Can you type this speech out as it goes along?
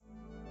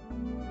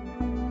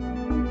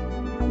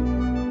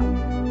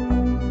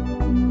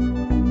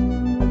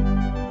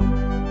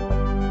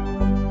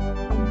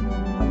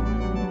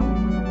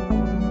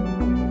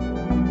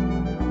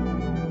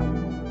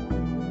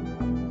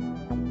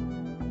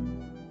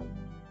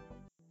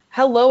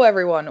Hello,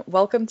 everyone.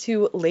 Welcome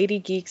to Lady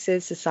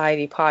Geeks'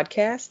 Society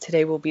podcast.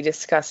 Today we'll be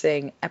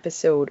discussing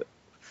episode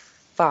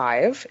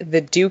 5,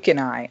 The Duke and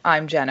I.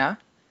 I'm Jenna.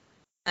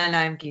 And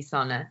I'm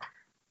Gisana.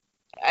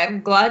 I'm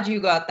glad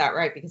you got that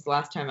right because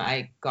last time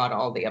I got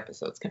all the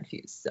episodes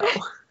confused. So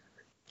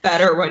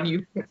better when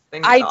you pick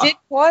things I off. did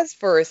pause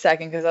for a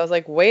second because I was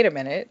like, wait a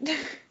minute.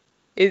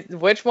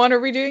 Which one are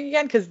we doing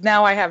again? Because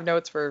now I have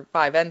notes for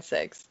 5 and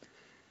 6.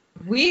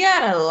 We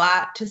had a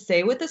lot to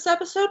say with this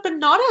episode, but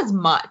not as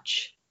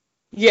much.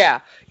 Yeah.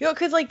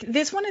 Because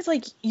this one is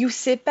you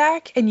sit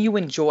back and you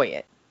enjoy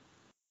it.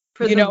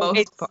 For the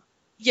most part.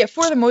 Yeah,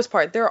 for the most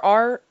part. There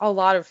are a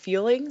lot of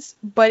feelings,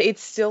 but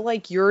it's still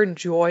you're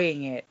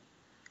enjoying it.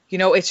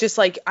 It's just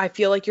I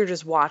feel like you're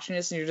just watching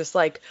this and you're just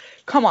like,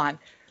 come on.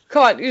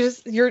 You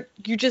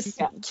just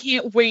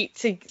can't wait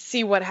to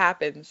see what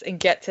happens and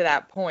get to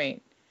that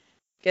point.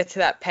 Get to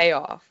that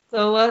payoff.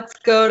 So let's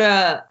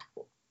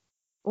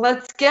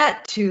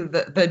get to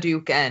the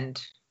Duke and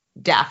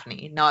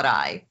Daphne, not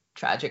I,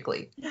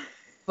 tragically.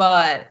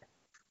 But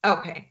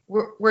okay,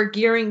 we're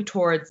gearing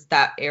towards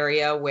that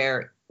area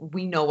where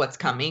we know what's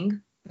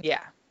coming.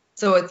 Yeah.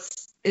 So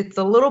it's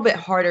a little bit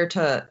harder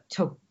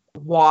to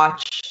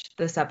watch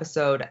this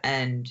episode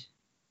and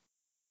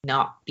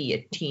not be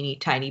a teeny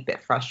tiny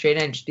bit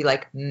frustrated and just be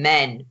like,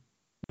 men,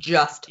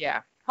 just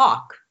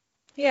talk.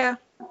 Yeah.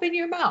 Open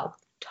your mouth.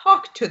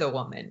 Talk to the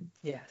woman.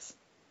 Yes.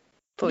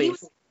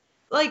 Please.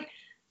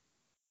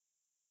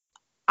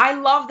 I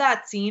love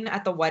that scene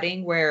at the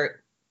wedding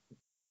where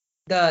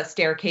the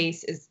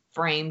staircase is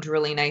framed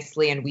really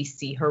nicely and we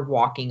see her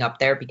walking up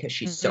there because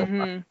she's so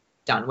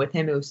done with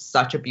him. It was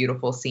such a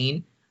beautiful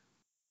scene.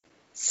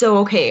 So,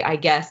 okay, I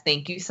guess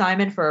thank you,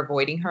 Simon, for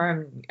avoiding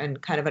her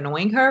and kind of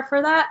annoying her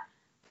for that.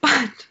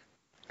 But,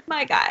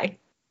 my guy,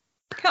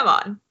 come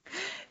on.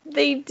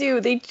 They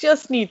do. They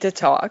just need to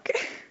talk.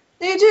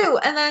 They do.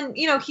 And then,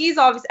 he's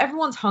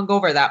everyone's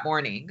hungover that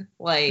morning.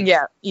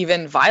 Yeah,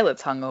 even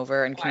Violet's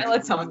hungover.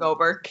 Violet's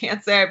hungover.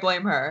 Can't say I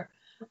blame her.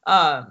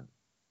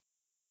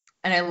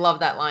 And I love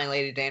that line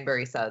Lady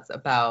Danbury says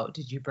about,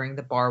 did you bring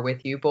the bar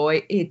with you,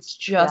 boy? It's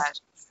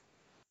just,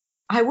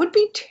 I would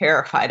be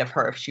terrified of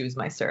her if she was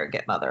my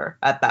surrogate mother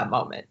at that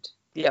moment.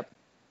 Yep.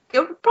 I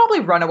would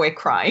probably run away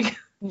crying.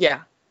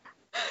 Yeah.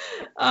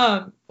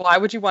 Why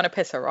would you want to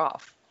piss her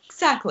off?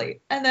 Exactly.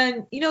 And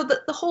then,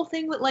 the whole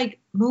thing with,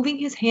 moving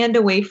his hand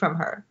away from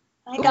her.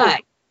 My guy.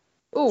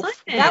 Ooh,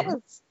 that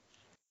was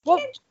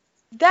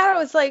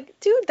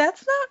dude,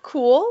 that's not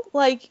cool.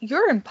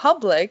 You're in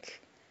public.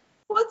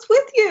 What's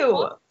with you?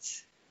 What?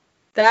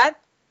 That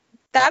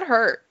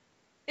hurt.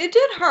 It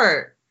did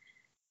hurt.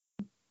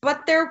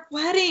 But their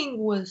wedding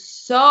was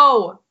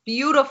so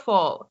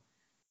beautiful.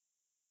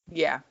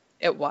 Yeah,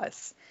 it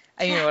was.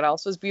 And you know what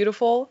else was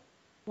beautiful?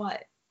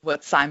 What?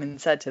 What Simon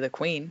said to the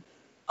queen.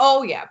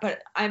 Oh yeah,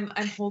 but I'm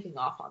holding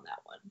off on that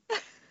one.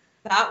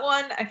 That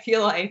one I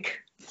feel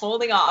like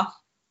holding off.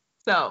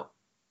 So,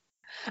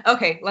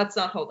 okay, let's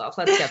not hold off.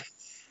 Let's get.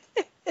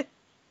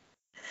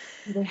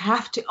 They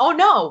have to. Oh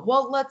no.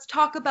 Well, let's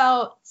talk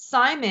about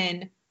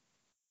Simon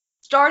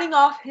starting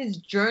off his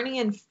journey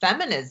in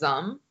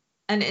feminism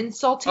and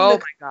insulting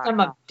the custom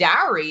of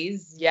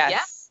dowries.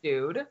 Yes,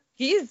 dude.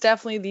 He's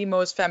definitely the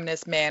most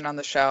feminist man on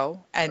the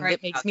show, and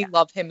it makes me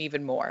love him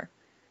even more.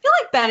 I feel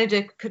like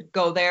Benedict could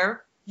go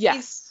there.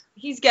 Yes.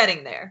 He's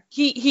getting there.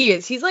 He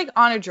is. He's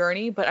on a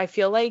journey, but I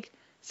feel like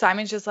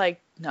Simon's just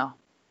no.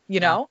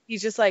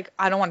 He's just I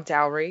don't want a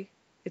dowry.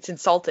 It's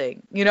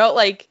insulting. Yeah.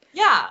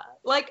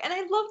 And I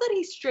love that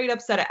he straight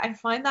up said it. I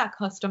find that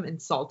custom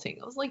insulting.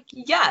 I was like,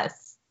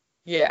 yes.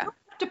 Yeah. You don't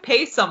have to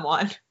pay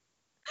someone.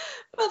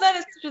 But then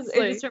it just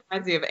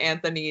reminds me of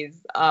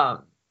Anthony's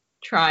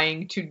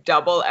trying to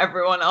double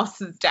everyone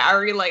else's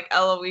dowry, like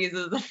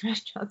Eloise's and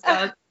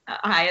Francesca's,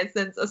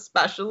 Hyacinth's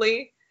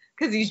especially,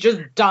 because he's just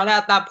done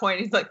at that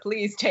point. He's like,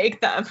 please take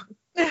them.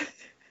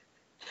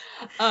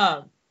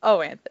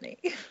 Anthony.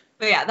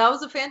 But yeah, that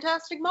was a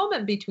fantastic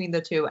moment between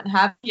the two and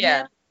having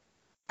him.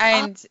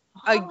 And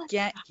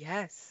again,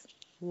 yes,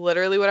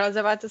 literally what I was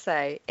about to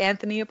say.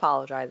 Anthony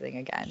apologizing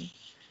again.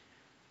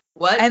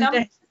 What number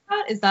is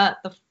that? Is that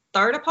the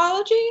third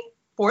apology?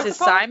 Fourth to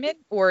apology? Simon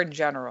or in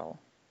general?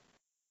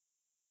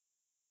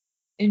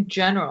 In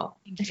general.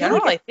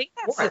 I think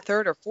that's the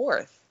third or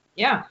fourth.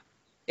 Yeah.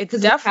 It's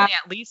definitely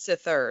at least a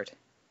third.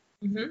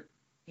 Mm-hmm.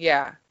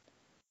 Yeah.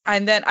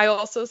 And then I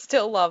also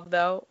still love,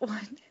 though,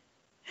 when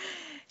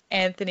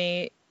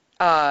Anthony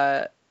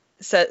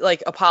said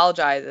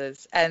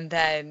apologizes, and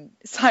then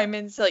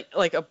Simon's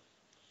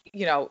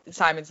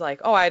Simon's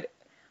like, oh,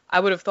 I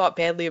would have thought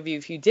badly of you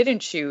if you didn't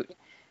shoot.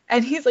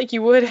 And he's like,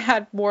 you would have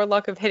had more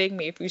luck of hitting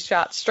me if you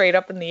shot straight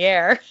up in the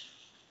air.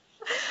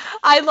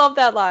 I love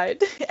that line.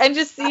 And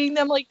just seeing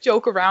them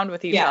joke around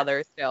with each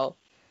other still.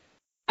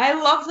 I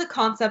love the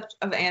concept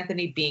of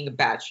Anthony being a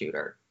bad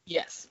shooter.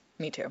 Yes,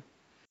 me too.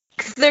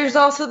 There's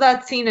also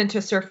that scene in To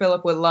Sir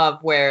Philip with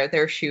Love where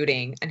they're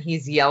shooting and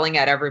he's yelling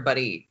at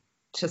everybody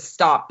to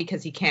stop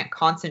because he can't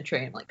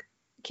concentrate. I'm like,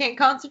 can't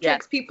concentrate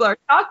because people are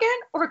talking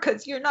or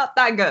because you're not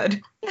that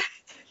good?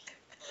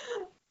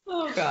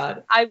 Oh Oh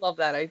God. I love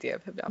that idea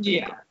of him not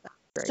being Yeah.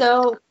 great.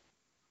 So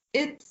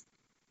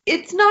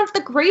it's not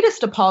the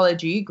greatest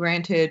apology.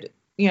 Granted,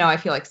 I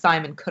feel like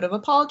Simon could have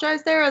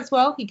apologized there as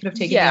well. He could have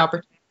taken the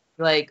opportunity,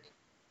 like,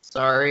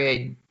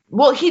 sorry.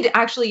 Well, he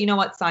actually, you know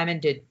what? Simon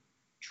did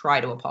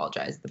try to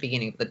apologize at the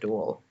beginning of the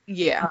duel.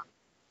 Yeah.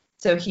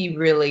 So he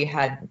really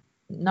had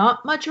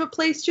not much of a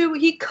place to.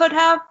 He could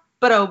have,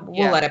 but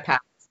we'll let it pass.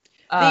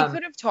 They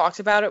could have talked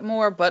about it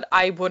more, but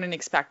I wouldn't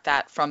expect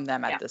that from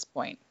them at this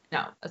point.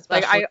 No,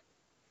 especially. Like,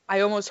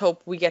 I almost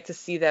hope we get to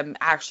see them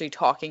actually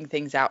talking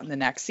things out in the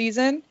next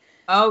season.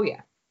 Oh,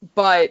 yeah.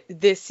 But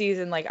this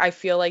season, like, I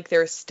feel like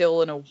they're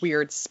still in a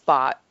weird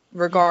spot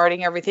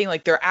regarding everything.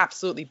 Like, they're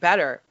absolutely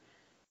better.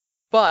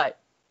 But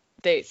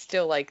they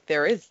still, like,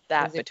 there is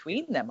that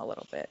between them a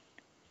little bit.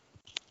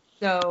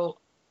 So,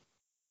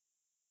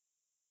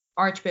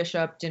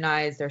 Archbishop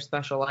denies their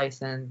special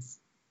license.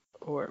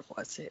 Or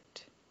was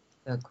it?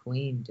 The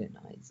Queen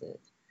denies it.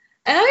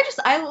 And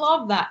I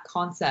love that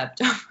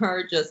concept of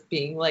her just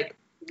being like,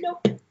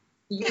 nope,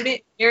 you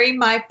didn't marry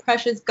my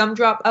precious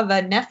gumdrop of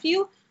a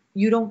nephew.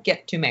 You don't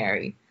get to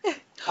marry.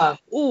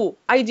 Ooh,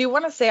 I do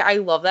want to say I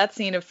love that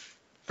scene of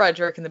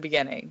Frederick in the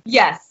beginning.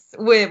 Yes,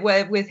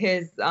 with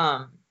his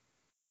kind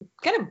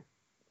of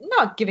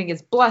not giving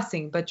his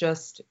blessing, but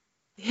just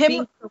him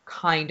being so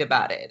kind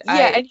about it.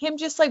 Yeah, and him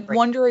just like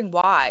wondering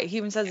why. He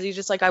even says he's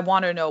just like, I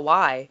want to know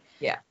why.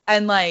 Yeah.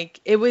 And like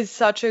it was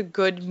such a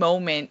good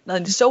moment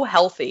and so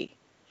healthy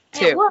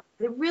too.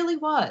 It really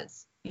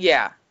was.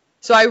 Yeah.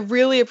 So I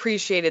really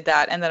appreciated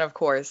that. And then of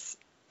course,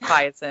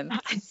 Hyacinth.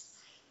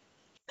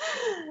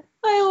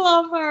 I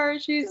love her.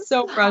 She's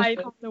so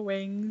precious. On the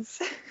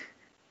wings.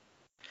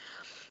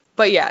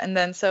 But yeah, and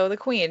then so the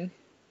Queen.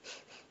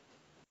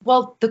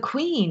 Well, the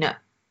Queen.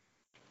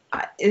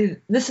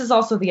 This is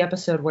also the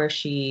episode where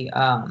she,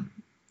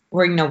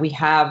 where we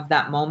have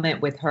that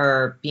moment with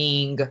her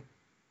being.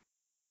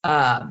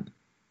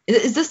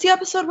 Is this the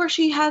episode where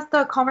she has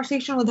the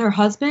conversation with her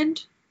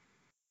husband,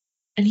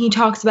 and he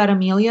talks about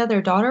Amelia,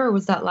 their daughter, or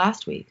was that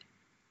last week?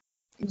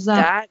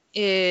 That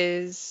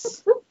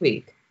is this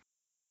week.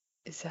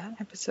 Is that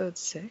episode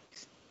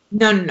 6?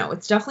 No.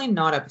 It's definitely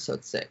not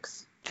episode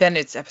 6. Then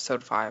it's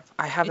episode 5.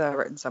 I have that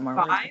written somewhere.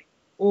 5,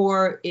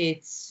 or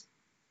it's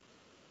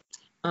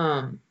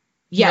yes.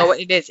 No,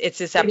 it is. It's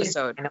this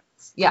episode.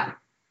 Yeah.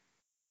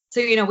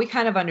 So we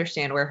kind of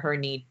understand where her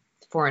need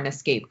for an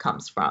escape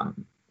comes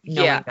from.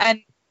 Yeah,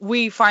 and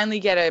we finally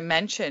get a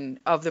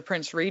mention of the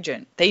Prince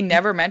Regent. They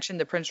never mentioned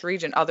the Prince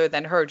Regent other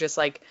than her, just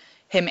like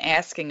him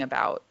asking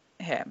about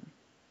him.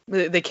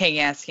 The king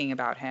asking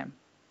about him.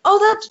 Oh,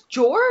 that's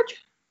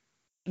George?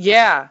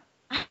 Yeah.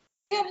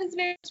 Yeah, his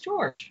name is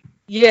George.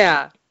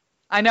 Yeah.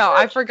 I know. George.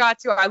 I forgot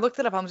to. I looked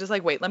it up. I'm just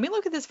like, wait, let me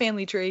look at this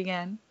family tree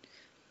again.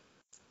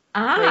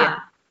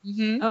 Ah. Yeah.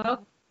 Mm-hmm. Oh,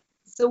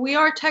 so we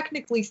are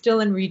technically still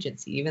in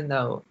Regency, even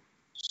though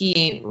he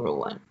ain't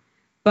ruling.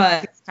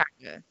 But it's kind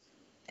of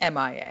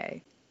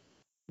MIA.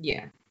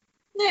 Yeah.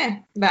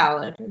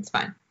 Valid. It's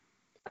fine.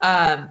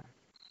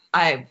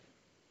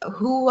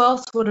 Who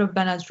else would have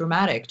been as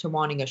dramatic to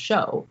wanting a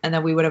show? And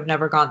then we would have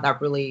never gotten that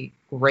really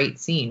great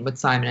scene with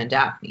Simon and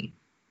Daphne.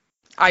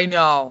 I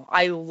know.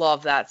 I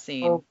love that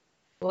scene.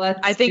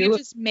 I think it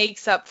just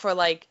makes up for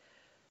like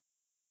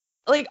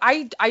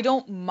I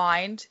don't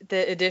mind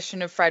the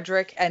addition of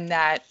Frederick and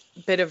that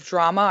bit of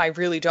drama. I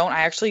really don't.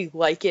 I actually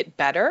like it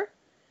better.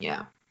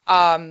 Yeah.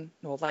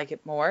 Like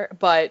it more,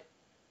 but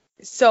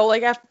so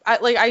like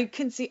I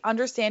can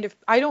understand if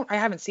I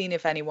haven't seen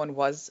if anyone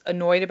was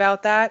annoyed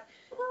about that.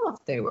 I don't know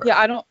if they were. Yeah,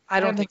 I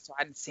don't think so.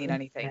 I hadn't seen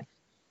anything.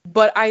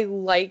 But I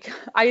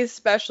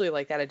especially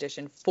like that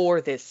addition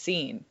for this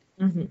scene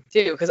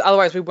too, because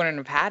otherwise we wouldn't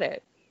have had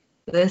it.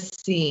 This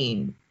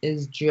scene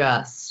is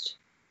just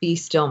be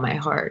still my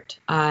heart.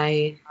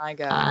 My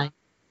God.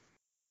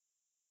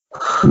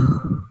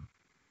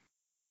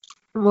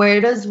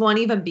 Where does one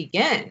even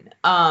begin?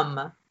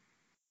 I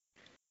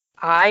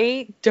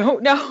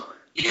don't know.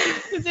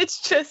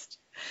 It's just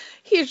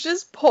he's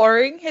just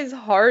pouring his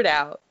heart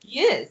out.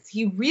 He is.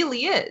 He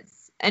really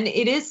is. And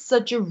it is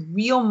such a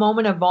real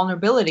moment of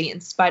vulnerability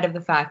in spite of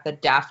the fact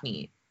that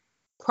Daphne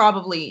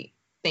probably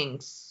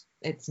thinks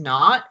it's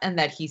not and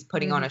that he's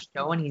putting on a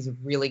show and he's a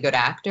really good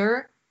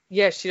actor.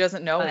 Yeah, she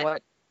doesn't know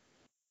what.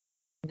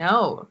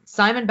 No,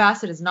 Simon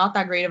Bassett is not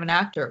that great of an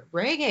actor.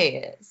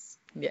 Reggae is.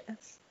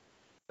 Yes.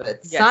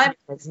 But Simon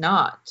is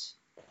not.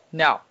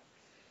 No.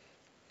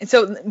 And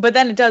so, but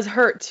then it does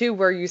hurt too,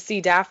 where you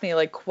see Daphne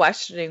like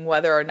questioning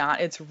whether or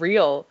not it's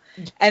real.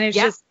 And it's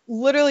just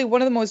literally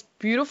one of the most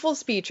beautiful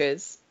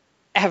speeches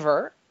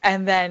ever.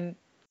 And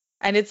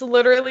it's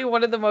literally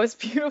one of the most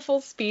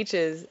beautiful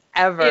speeches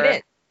ever. It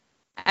is.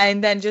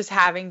 And then just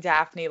having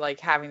Daphne like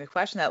having to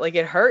question that, like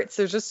it hurts.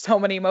 There's just so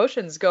many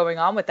emotions going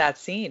on with that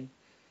scene.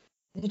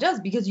 It does,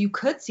 because you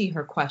could see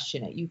her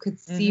question it. You could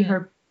see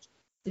her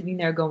sitting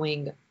there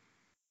going,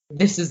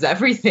 this is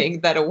everything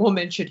that a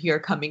woman should hear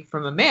coming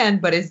from a man,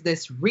 but is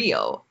this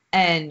real?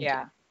 And,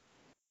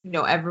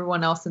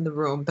 everyone else in the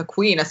room, the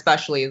Queen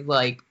especially, is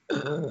like,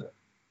 ugh.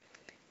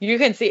 You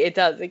can see it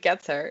does. It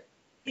gets her.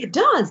 It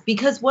does,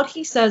 because what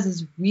he says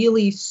is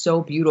really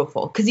so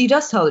beautiful. Because he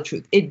does tell the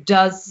truth. It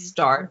does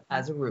start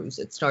as a ruse.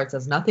 It starts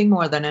as nothing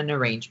more than an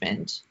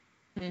arrangement.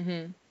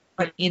 Mm-hmm.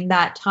 But in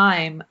that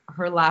time,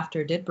 her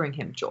laughter did bring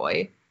him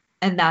joy.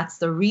 And that's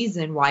the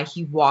reason why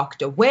he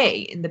walked away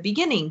in the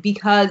beginning,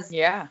 because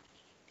Yeah.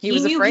 he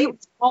was knew afraid. he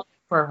was falling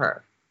for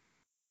her.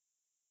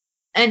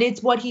 And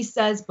it's what he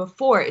says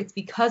before. It's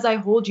because I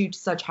hold you to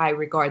such high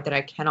regard that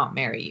I cannot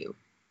marry you.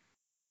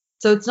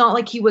 So it's not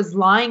like he was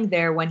lying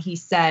there when he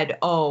said,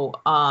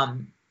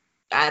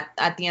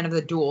 at the end of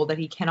the duel that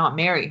he cannot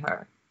marry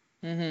her.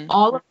 Mm-hmm.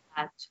 All of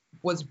that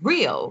was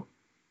real,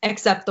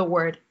 except the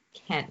word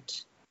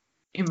can't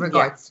in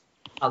regards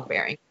to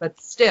childbearing.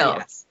 But still,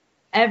 Yes.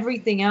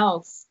 everything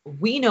else,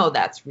 we know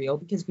that's real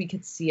because we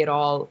could see it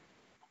all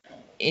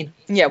in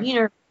his Yeah.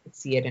 demeanor. We could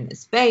see it in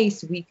his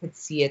face. We could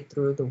see it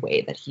through the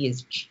way that he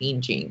is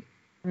changing.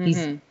 Mm-hmm.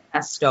 He's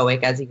as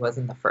stoic as he was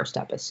in the first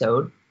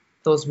episode.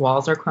 Those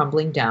walls are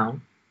crumbling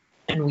down.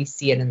 And we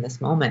see it in this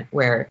moment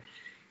where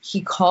he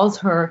calls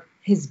her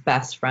his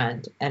best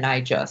friend. And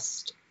I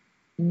just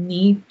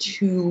need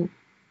to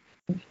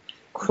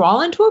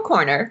crawl into a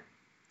corner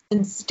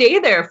and stay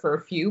there for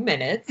a few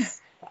minutes,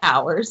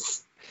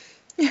 hours,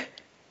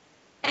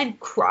 and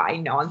cry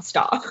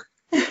nonstop.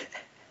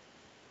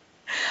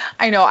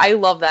 I know. I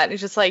love that.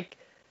 It's just like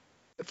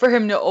for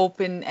him to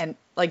open and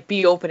like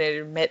be open and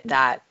admit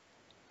that.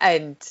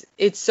 And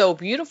it's so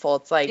beautiful.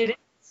 It's like,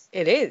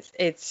 it is.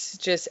 It's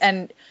just,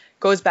 and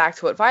goes back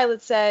to what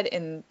Violet said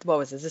in, what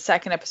was this, the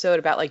second episode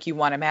about like you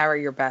want to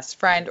marry your best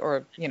friend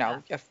or, you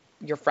know,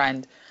 your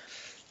friend.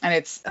 And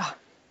it's,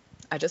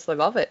 I just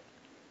love it.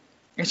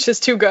 It's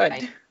just too good.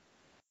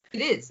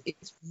 It is.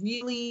 It's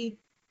really,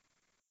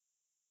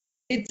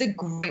 it's a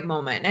great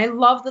moment. And I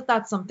love that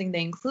that's something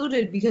they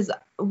included because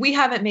we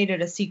haven't made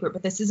it a secret,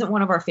 but this isn't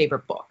one of our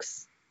favorite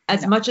books.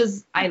 As much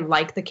as I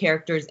like the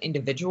characters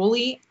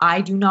individually,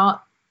 I did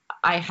not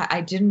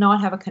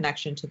have a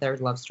connection to their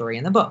love story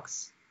in the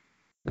books.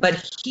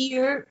 But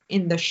here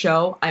in the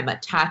show, I'm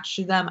attached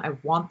to them. I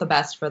want the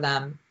best for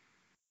them.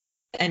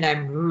 And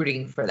I'm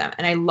rooting for them.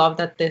 And I love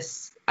that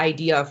this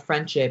idea of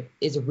friendship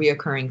is a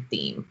reoccurring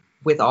theme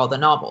with all the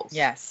novels.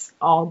 Yes.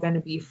 All going to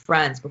be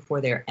friends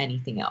before they're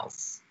anything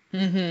else.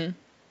 Mm-hmm.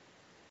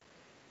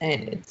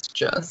 And it's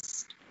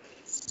just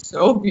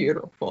so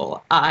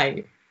beautiful.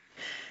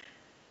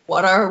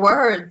 What are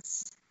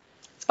words?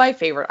 It's my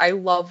favorite. I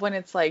love when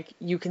it's like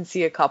you can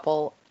see a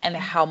couple and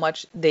how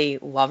much they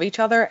love each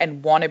other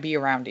and want to be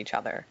around each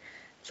other.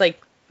 It's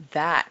like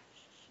that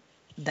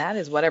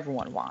is what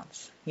everyone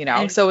wants, you know?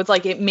 And so it's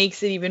like it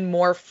makes it even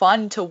more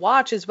fun to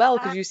watch as well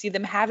because you see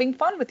them having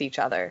fun with each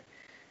other.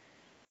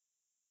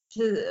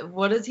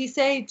 What does he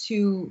say?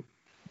 To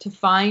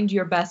find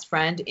your best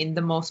friend in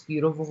the most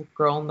beautiful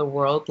girl in the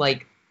world?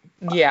 Like,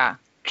 yeah.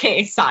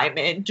 Okay,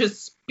 Simon,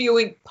 just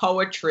spewing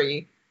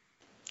poetry.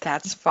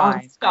 That's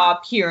fine.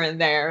 Stop here and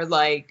there,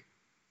 like,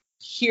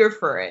 here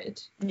for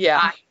it.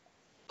 Yeah.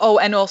 Oh,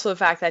 and also the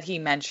fact that he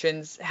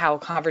mentions how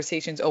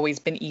conversation's always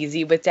been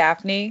easy with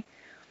Daphne.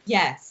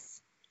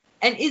 Yes.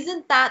 And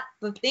isn't that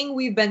the thing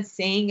we've been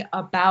saying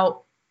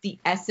about the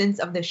essence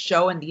of the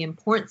show and the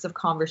importance of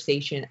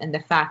conversation and the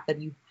fact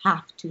that you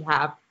have to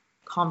have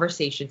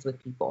conversations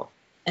with people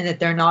and that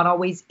they're not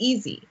always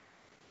easy.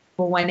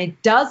 But when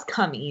it does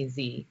come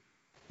easy,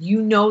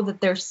 you know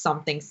that there's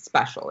something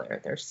special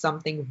there. There's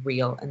something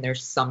real and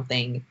there's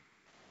something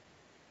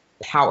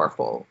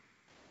powerful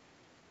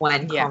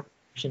when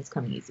conversations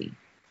come easy.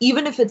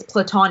 Even if it's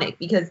platonic,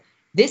 because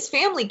this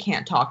family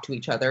can't talk to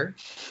each other.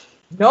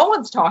 No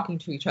one's talking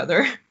to each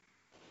other.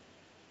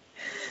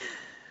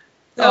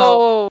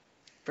 So,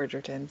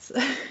 Bridgertons.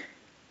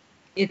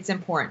 It's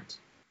important.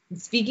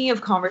 And speaking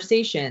of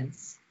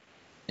conversations,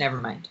 never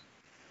mind.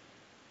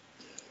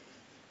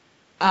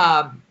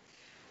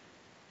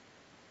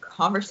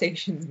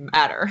 Conversations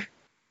matter.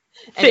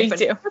 And They if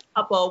do. another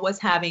couple was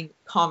having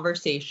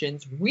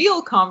conversations,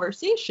 real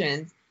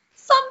conversations,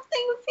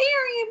 something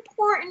very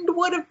important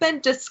would have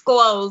been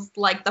disclosed,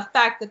 like the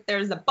fact that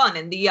there's a bun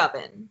in the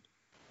oven.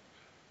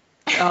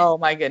 Oh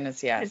my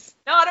goodness, yes. It's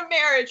not a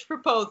marriage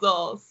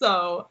proposal,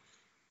 so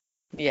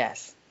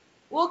yes.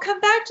 We'll come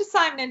back to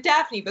Simon and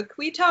Daphne, but can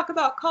we talk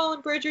about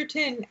Colin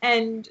Bridgerton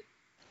and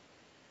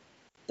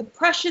the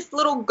precious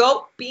little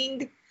goat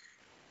being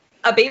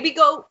a baby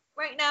goat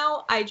right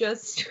now? And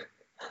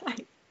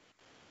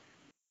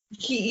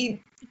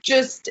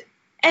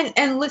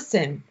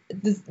listen,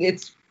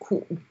 it's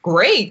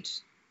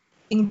great,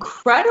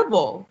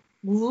 incredible.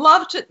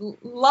 Love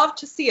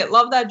to see it.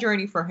 Love that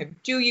journey for him.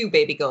 Do you,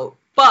 baby goat?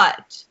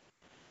 But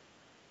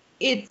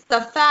it's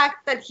the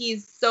fact that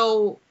he's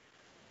so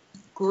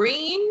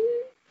green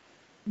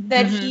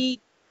that he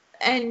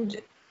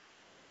and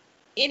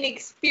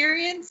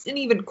inexperienced and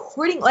even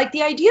courting. Like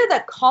the idea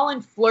that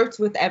Colin flirts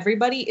with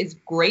everybody is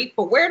great,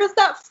 but where does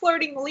that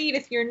flirting lead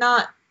if you're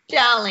not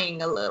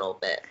dallying a little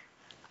bit?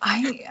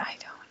 I don't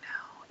know.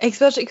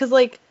 Especially because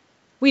like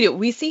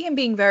we see him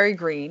being very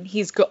green.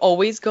 He's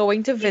always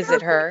going to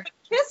visit her.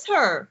 Kiss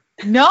her.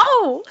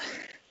 No.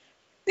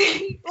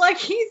 Like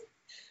he's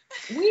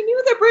We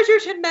knew the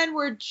Bridgerton men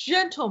were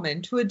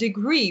gentlemen to a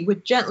degree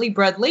with gently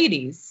bred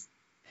ladies.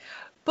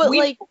 But we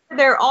like, know where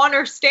their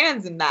honor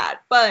stands in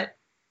that, but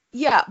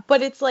yeah,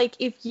 but it's like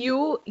if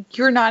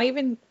you're not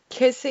even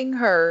kissing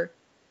her,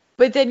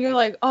 but then you're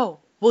like, "Oh,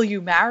 will you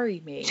marry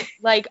me?"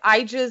 Like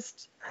I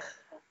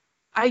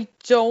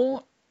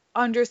don't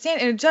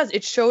understand. And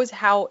it shows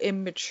how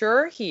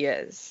immature he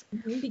is.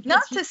 because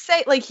Not to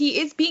say like he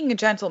is being a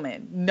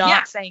gentleman, yeah,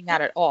 not saying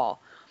that at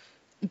all.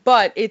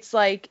 But it's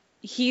like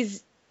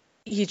he's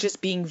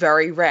just being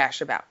very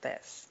rash about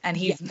this and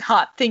yeah, he's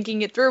not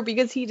thinking it through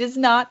because he does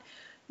not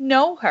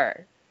know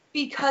her.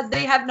 because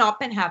they have not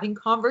been having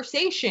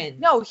conversations.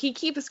 No, he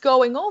keeps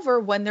going over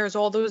when there's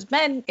all those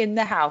men in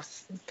the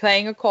house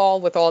playing a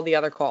call with all the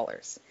other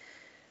callers.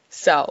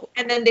 So,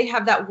 And then they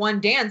have that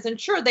one dance, and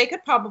sure, they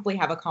could probably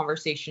have a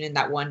conversation in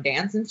that one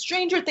dance. And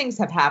stranger things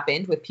have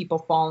happened with people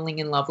falling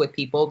in love with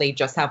people they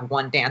just have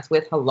one dance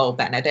with. Hello,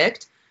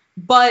 Benedict.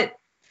 But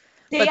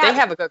they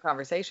have a good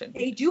conversation.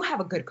 They do have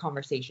a good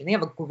conversation. They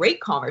have a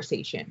great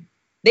conversation.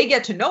 They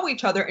get to know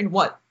each other in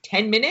what,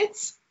 10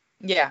 minutes?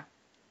 Yeah.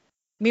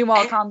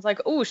 Meanwhile, Colin's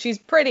like, "Oh, she's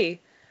pretty.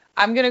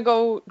 I'm going to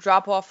go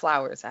drop off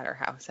flowers at her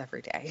house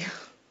every day."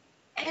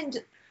 And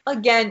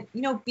again,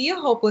 be a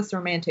hopeless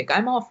romantic.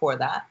 I'm all for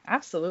that.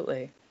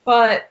 Absolutely.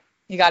 But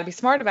you got to be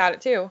smart about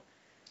it too.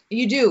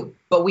 You do,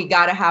 but we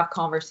got to have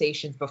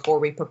conversations before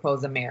we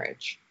propose a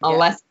marriage. Yeah.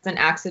 Unless it's an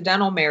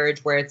accidental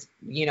marriage where it's,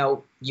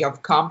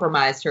 you've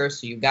compromised her,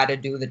 so you got to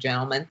do the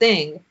gentleman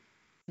thing.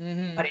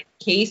 Mm-hmm. But in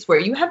a case where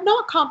you have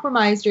not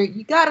compromised her,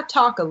 you got to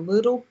talk a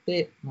little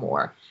bit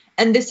more.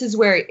 And this is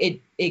where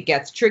it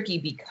gets tricky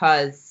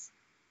because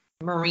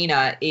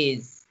Marina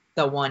is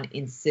the one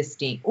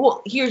insisting.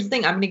 Well, here's the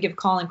thing. I'm going to give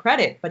Colin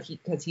credit, but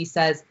because he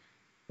says,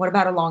 what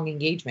about a long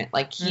engagement?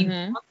 Like he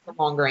wants a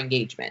longer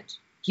engagement.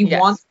 He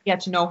wants to get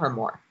to know her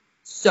more.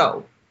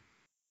 So,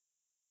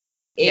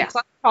 A+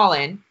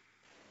 Colin,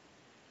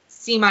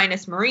 C-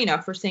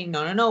 Marina for saying,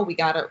 no,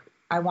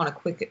 I want a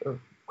quick,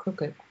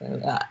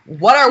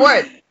 what are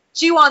words?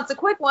 She wants a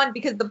quick one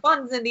because the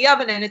bun's in the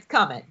oven and it's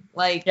coming.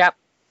 Like, yep.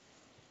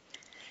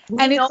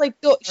 And it's like,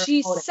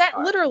 she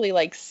literally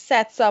like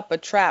sets up a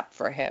trap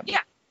for him. Yeah.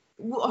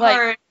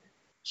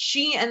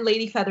 She and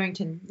Lady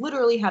Featherington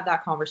literally have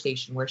that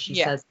conversation where she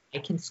says, I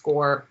can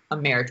score a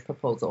marriage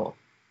proposal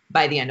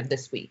by the end of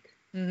this week.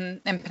 Mm-hmm.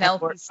 And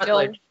Penelope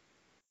still...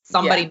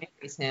 Somebody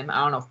marries him.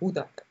 I don't know who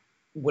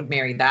would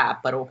marry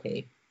that, but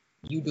okay.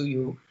 You do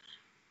you.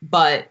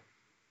 But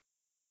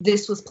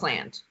this was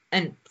planned.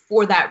 And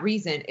for that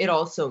reason, it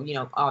also,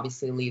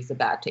 obviously leaves a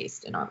bad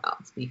taste in our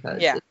mouths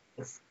because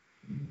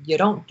you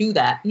don't do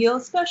that. You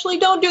especially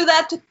don't do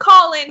that to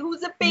Colin,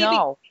 who's a baby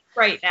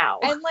right now.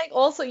 And like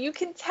also you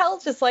can tell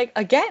just like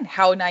again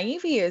how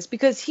naive he is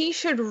because he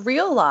should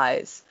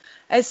realize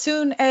as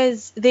soon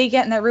as they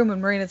get in that room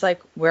and Marina's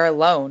like, we're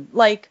alone.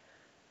 Like,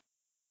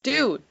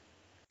 dude.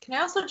 Can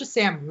I also just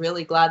say I'm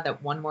really glad that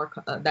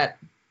that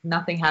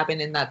nothing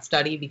happened in that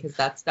study because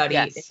that study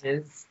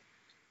is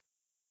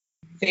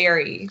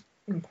very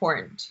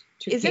important.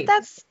 Is it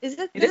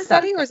the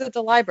study or is it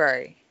the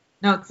library?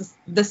 No,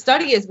 the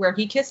study is where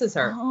he kisses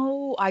her.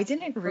 Oh, I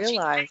didn't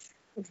realize.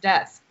 His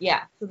desk.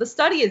 Yeah. So the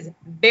study is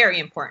very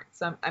important.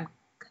 So I'm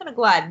kind of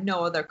glad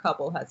no other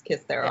couple has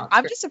kissed there on screen.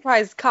 I'm just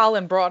surprised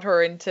Colin brought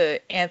her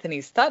into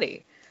Anthony's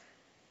study.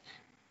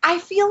 I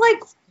feel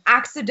like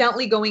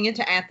accidentally going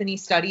into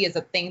Anthony's study is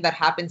a thing that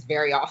happens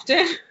very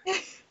often.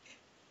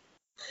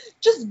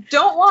 Just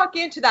don't walk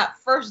into that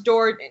first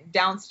door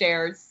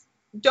downstairs.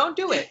 Don't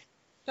do it.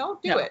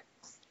 Don't do it.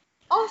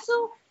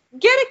 Also,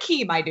 get a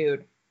key, my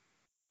dude.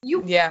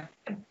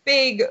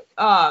 Big,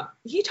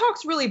 he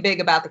talks really big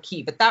about the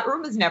key, but that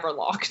room is never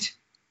locked.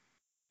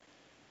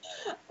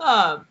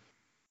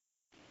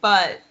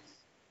 But,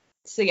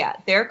 so yeah,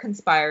 they're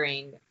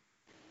conspiring.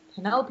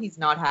 Penelope's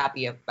not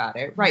happy about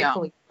it,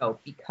 rightfully so,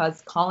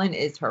 because Colin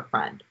is her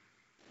friend.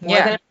 More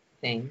than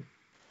anything.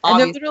 And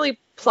they're literally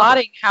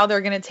plotting how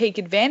they're going to take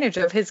advantage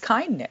of his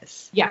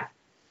kindness. Yeah.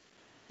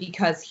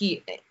 Because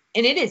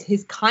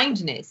his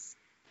kindness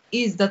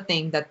is the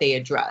thing that they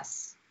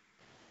address.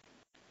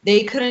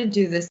 They couldn't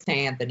do this to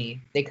Anthony.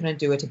 They couldn't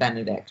do it to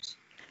Benedict.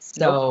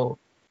 So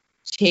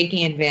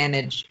taking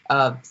advantage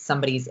of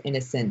somebody's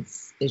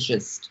innocence is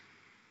just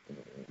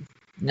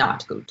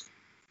not good.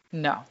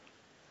 No.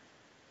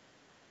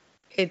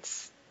 I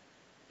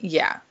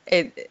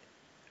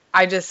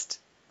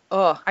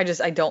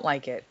don't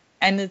like it.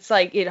 And it's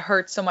like, it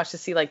hurts so much to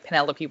see like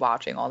Penelope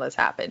watching all this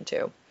happen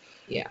too.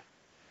 Yeah.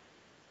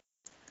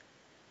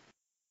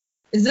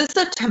 Is this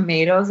a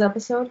tomatoes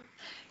episode?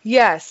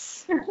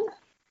 Yes.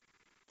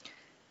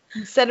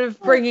 Instead of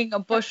bringing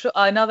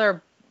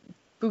another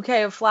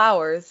bouquet of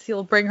flowers,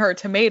 he'll bring her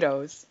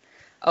tomatoes.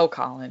 Oh,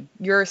 Colin,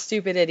 you're a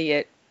stupid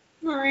idiot.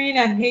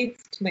 Marina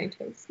hates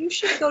tomatoes. You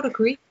should go to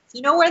Greece.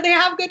 You know where they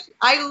have good...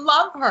 I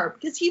love her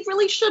because he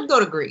really should go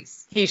to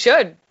Greece. He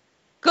should.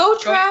 Go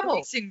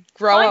travel. And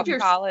grow up,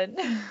 Colin.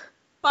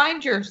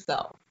 Find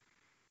yourself.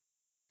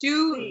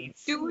 Do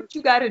what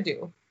you got to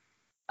do.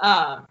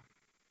 And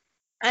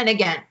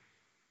again,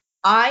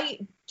 I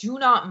do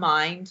not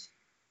mind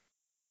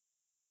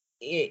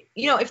it,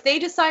 if they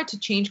decide to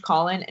change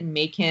Colin and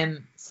make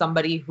him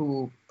somebody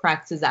who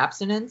practices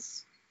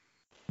abstinence,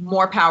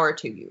 more power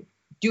to you.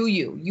 Do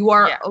you? You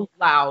are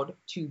allowed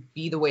to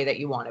be the way that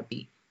you want to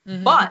be.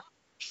 Mm-hmm. But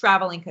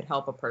traveling could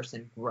help a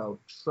person grow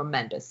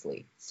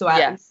tremendously. So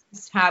at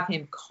least have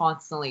him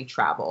constantly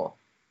travel,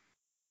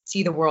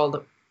 see the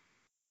world,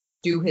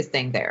 do his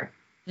thing there.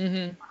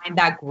 Mm-hmm. Find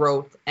that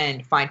growth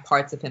and find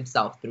parts of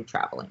himself through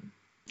traveling.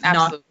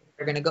 Absolutely. Not where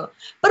they're going to go.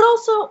 But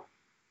also,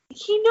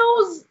 he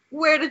knows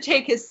where to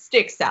take his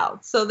sticks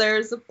out. So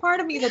there's a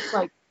part of me that's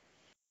like,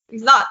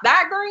 he's not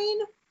that green.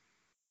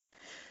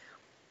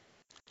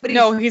 But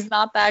he's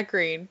not that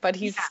green, but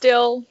he's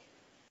still,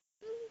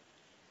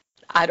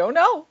 I don't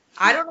know.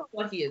 I don't know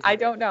what he is. I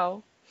don't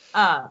know.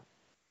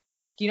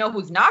 You know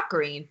who's not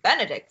green?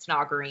 Benedict's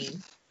not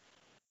green.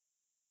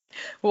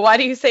 Well, why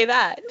do you say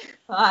that?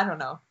 I don't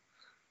know.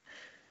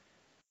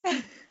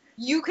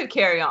 You could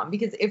carry on,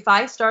 because if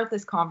I start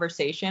this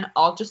conversation,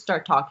 I'll just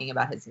start talking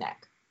about his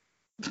neck.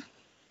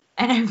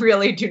 And I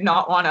really do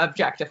not want to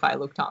objectify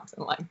Luke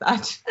Thompson like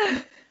that.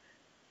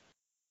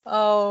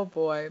 Oh,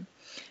 boy.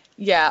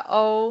 Yeah.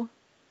 Oh,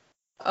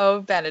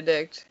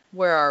 Benedict.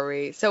 Where are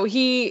we? So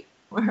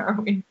where are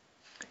we?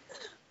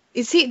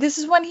 This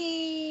is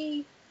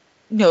when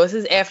no, this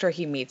is after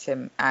he meets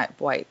him at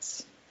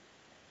White's.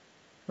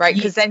 Right?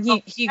 Because then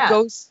he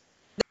goes.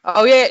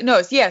 Oh, yeah.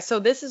 No, yeah. So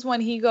this is when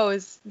he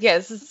goes. Yeah,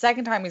 this is the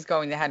second time he's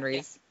going to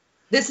Henry's.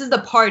 This is the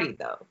party,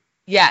 though.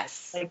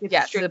 Yes.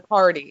 Yes, the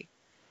party.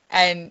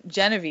 And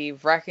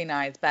Genevieve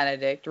recognized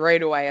Benedict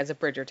right away as a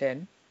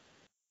Bridgerton.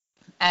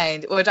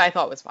 And which I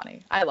thought was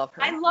funny. I love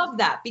her. I love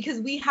that, because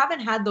we haven't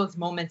had those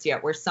moments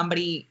yet where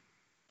somebody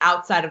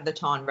outside of the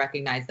town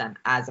recognized them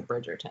as a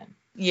Bridgerton.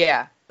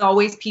 Yeah. It's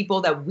always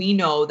people that we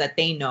know that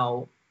they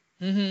know.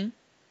 Mm-hmm.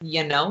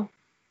 You know?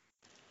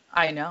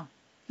 I know.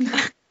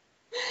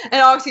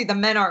 And obviously the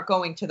men aren't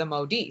going to the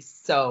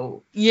Modiste,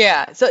 so.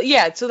 Yeah. So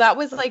that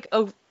was like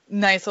a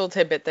nice little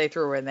tidbit they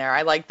threw in there.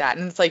 I like that.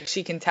 And it's like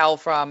she can tell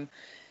from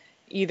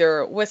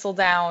either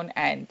Whistledown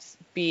and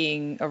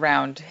being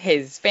around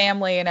his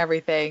family and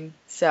everything.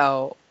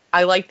 So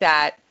I like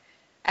that.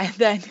 And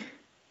then,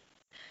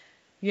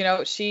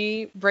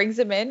 she brings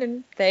him in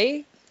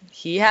and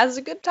he has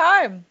a good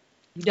time.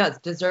 He does,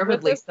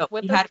 deservedly so.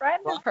 With a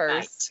friend of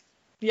hers.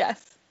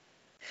 Yes.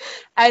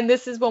 And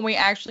this is when we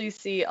actually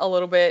see a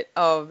little bit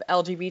of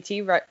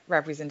LGBT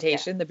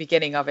representation, the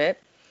beginning of it.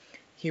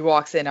 He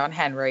walks in on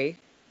Henry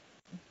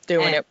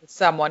doing it with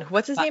someone.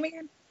 What's his name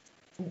again?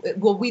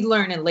 Well, we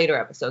learn in later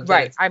episodes.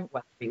 Right.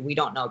 We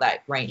don't know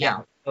that right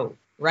now. So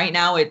right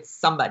now it's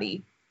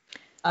somebody.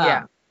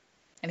 Yeah.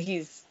 And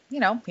he's,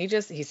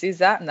 he sees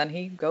that and then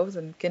he goes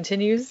and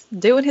continues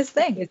doing his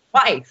thing. His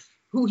wife,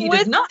 who he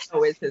does not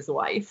know is his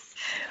wife.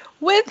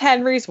 With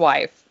Henry's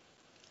wife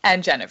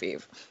and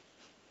Genevieve.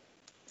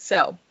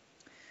 So,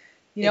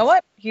 you know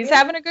what? He's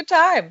having a good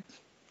time.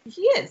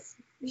 He is.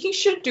 He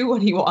should do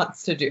what he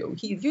wants to do.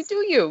 You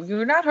do you.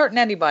 You're not hurting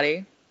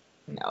anybody.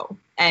 No.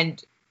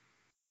 And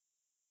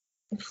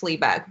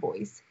Fleabag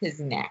voice,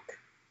 his neck.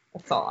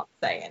 That's all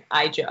I'm saying.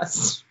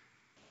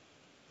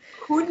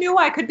 Who knew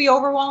I could be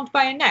overwhelmed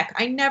by a neck?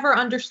 I never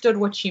understood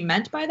what she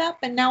meant by that,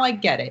 but now I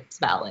get it. It's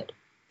valid.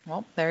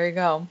 Well, there you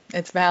go.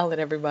 It's valid,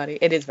 everybody.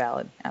 It is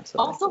valid.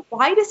 Absolutely. Also,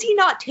 why does he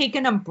not take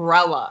an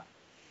umbrella?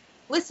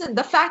 Listen,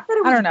 the fact that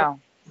it was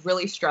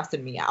really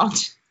stressing me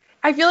out.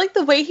 I feel like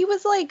the way he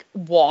was like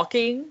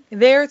walking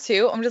there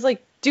too, I'm just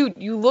like, dude,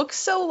 you look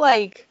so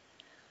like,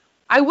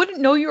 I wouldn't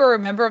know you were a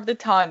member of the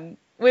ton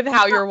with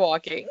how you're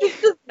walking. He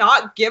does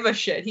not give a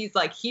shit. He's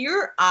like,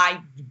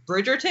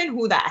 Bridgerton,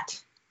 who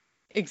that?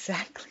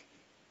 Exactly.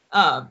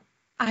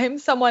 I'm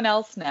someone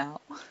else now.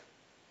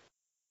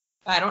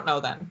 I don't know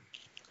them.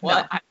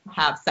 Well, no. I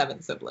have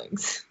 7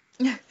 siblings.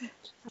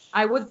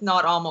 I was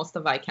not almost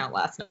a Viscount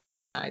last night.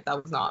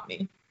 That was not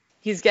me.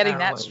 He's getting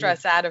that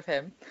stress out of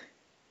him.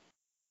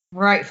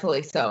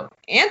 Rightfully so.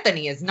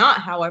 Anthony is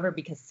not, however,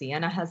 because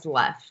Sienna has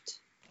left.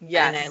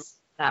 Yes. And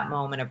that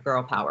moment of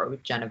girl power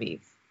with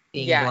Genevieve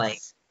being like,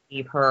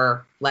 leave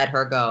her, let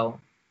her go.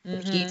 Mm-hmm.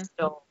 But he's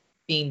still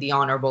being the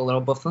honorable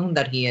little buffoon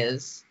that he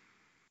is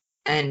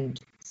and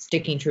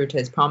sticking true to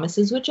his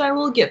promises, which I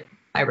will give.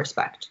 I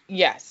respect.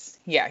 Yes.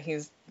 Yeah. He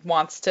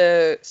wants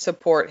to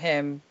support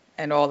him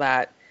and all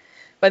that.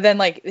 But then,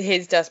 like,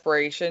 his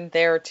desperation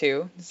there,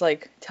 too. It's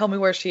like, tell me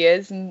where she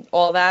is and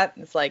all that.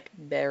 It's, like,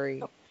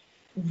 very...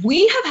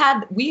 We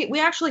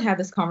actually had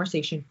this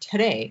conversation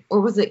today. Or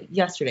was it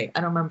yesterday?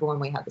 I don't remember when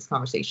we had this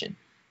conversation.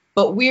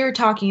 But we were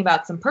talking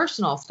about some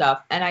personal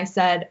stuff. And I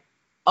said,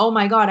 oh,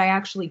 my God, I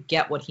actually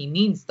get what he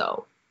means,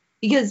 though.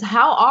 Because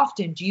how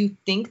often do you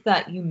think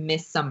that you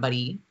miss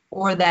somebody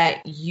or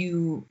that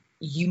you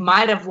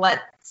might have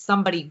let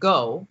somebody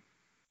go,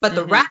 but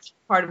the rational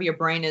part of your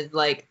brain is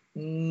like,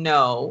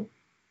 no.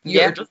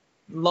 You're just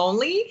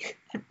lonely,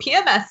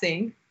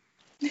 PMSing,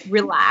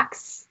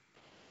 relax.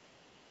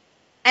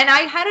 And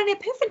I had an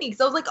epiphany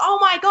because I was like, oh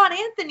my God,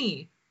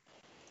 Anthony.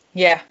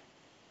 Yeah.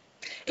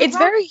 It's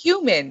very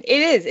human. It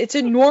is. It's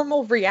a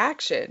normal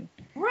reaction.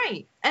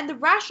 Right. And the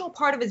rational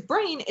part of his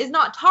brain is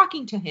not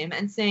talking to him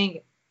and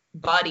saying,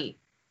 buddy,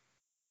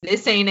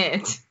 this ain't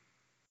it.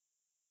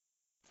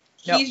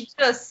 Nope. He's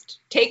just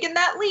taken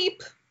that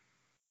leap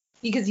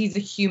because he's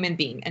a human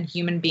being, and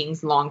human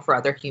beings long for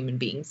other human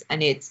beings.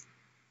 And it's,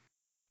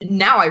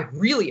 now I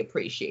really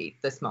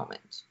appreciate this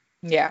moment.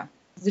 Yeah.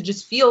 It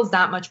just feels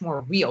that much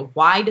more real.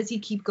 Why does he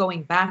keep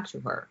going back to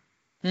her?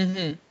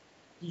 Mm-hmm.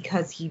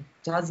 Because he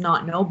does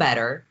not know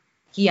better.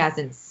 He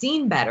hasn't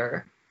seen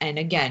better. And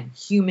again,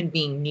 human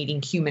being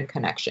needing human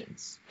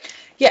connections.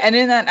 Yeah, and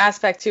in that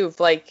aspect too, of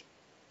like,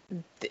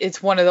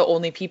 it's one of the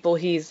only people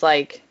he's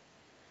like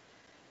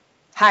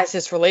has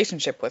this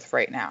relationship with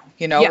right now.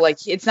 You know, Yeah.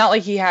 like it's not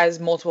like he has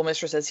multiple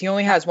mistresses. He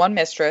only has one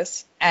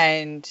mistress,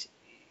 and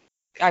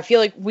I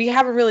feel like we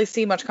haven't really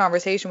seen much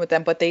conversation with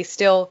them, but they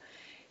still,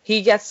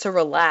 he gets to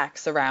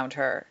relax around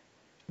her.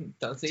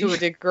 Does he? To a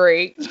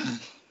degree.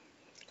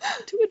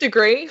 To a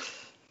degree.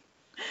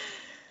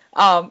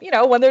 You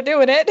know, when they're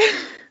doing it.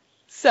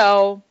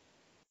 So,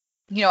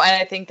 you know, and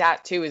I think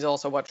that too is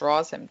also what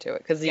draws him to it,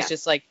 because he's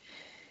just like,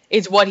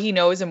 it's what he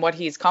knows and what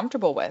he's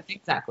comfortable with.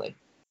 Exactly.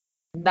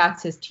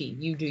 That's his tea.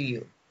 You do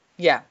you.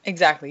 Yeah,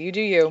 exactly. You do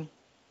you.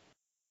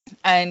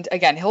 And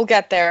again, he'll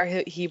get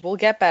there. He will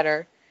get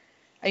better.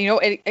 And, you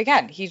know,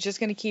 again, he's just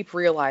going to keep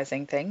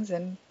realizing things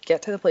and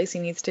get to the place he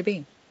needs to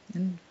be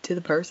and to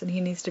the person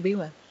he needs to be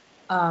with.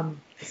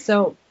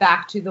 So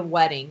back to the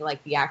wedding,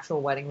 like the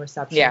actual wedding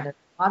reception. Yeah. There's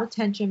a lot of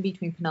tension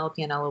between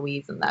Penelope and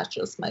Eloise, and that's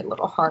just my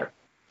little heart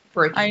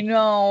breaking. I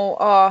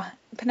know.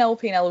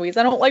 Penelope and Eloise.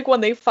 I don't like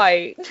when they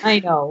fight. I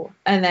know.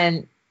 And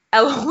then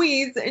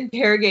Eloise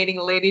interrogating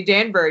Lady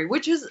Danbury,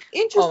 which is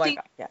interesting. Oh my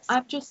God, yes.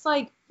 I'm just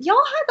like,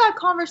 y'all had that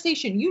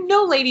conversation. You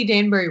know Lady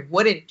Danbury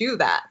wouldn't do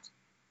that.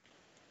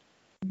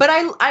 But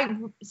I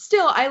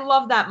still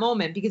love that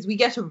moment because we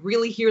get to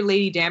really hear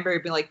Lady Danbury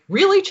be like,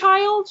 really,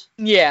 child?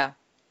 Yeah.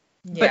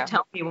 But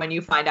tell me when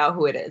you find out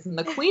who it is. And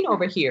the queen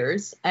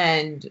overhears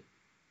and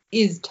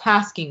is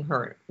tasking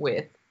her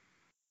with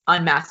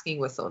unmasking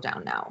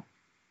Whistledown now.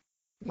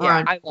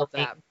 Yeah, I love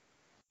that.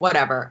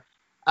 Whatever.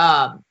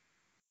 And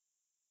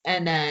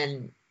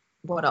then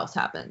what else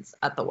happens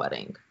at the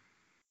wedding?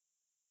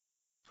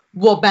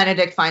 Well,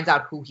 Benedict finds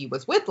out who he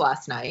was with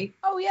last night.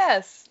 Oh,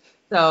 yes.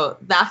 So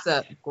that's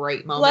a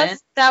great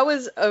moment. That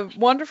was a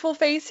wonderful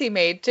face he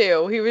made,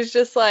 too. He was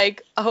just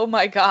like, oh,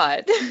 my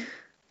God.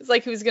 It's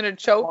like he was going to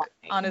choke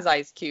on his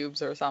ice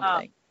cubes or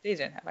something. He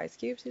didn't have ice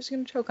cubes. He was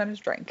going to choke on his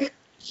drink.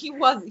 He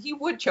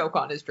would choke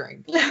on his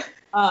drink.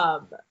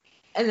 And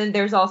then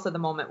there's also the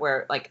moment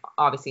where, like,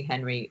 obviously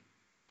Henry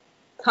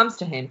comes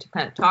to him to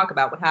kind of talk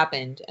about what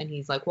happened. And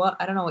he's like, well,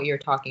 I don't know what you're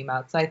talking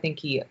about. So I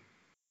think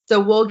so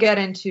we'll get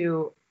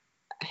into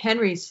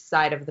Henry's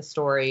side of the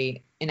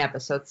story in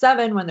episode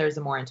 7 when there's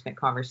a more intimate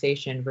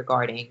conversation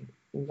regarding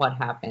what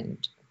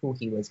happened, who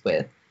he was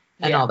with,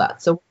 and all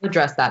that. So we'll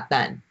address that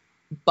then.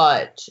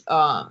 But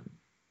I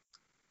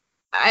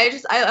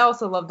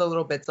also love the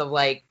little bits of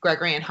like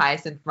Gregory and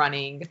Hyacinth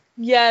running.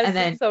 Yes, and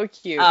then it's so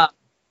cute.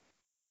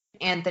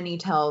 Anthony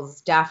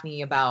tells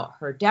Daphne about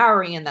her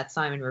dowry and that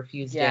Simon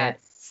refused it,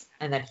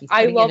 and that he's.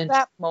 I love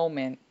that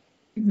moment.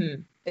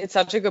 Mm-hmm. It's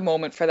such a good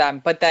moment for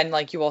them. But then,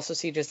 like, you also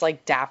see just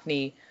like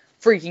Daphne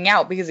freaking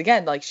out because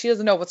again, like, she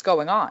doesn't know what's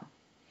going on.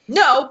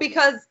 No,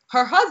 because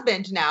her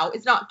husband now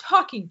is not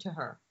talking to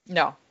her.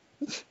 No.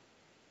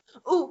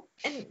 Oh,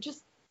 and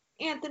just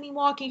Anthony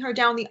walking her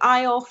down the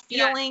aisle,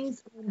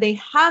 feelings. Yeah. They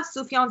have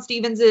Sufjan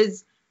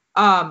Stevens's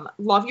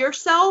Love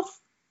Yourself,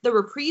 the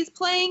reprise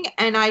playing,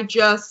 and I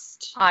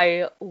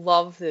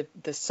love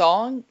the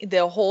song.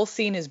 The whole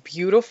scene is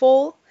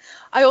beautiful.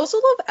 I also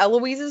love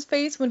Eloise's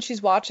face when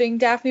she's watching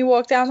Daphne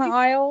walk down the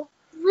aisle.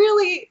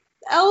 Really,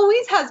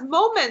 Eloise has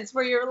moments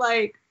where you're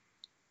like,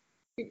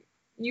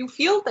 you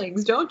feel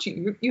things, don't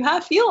you? You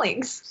have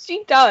feelings.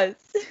 She does.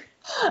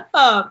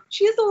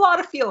 She has a lot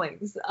of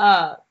feelings.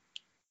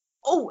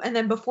 Oh, and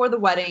then before the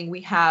wedding,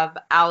 we have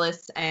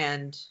Alice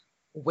and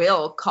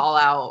Will call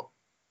out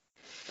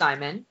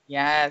Simon.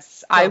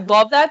 Yes. I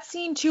love that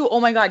scene too. Oh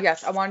my God,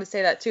 yes. I wanted to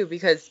say that too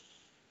because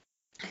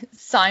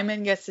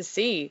Simon gets to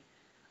see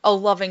a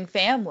loving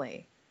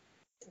family.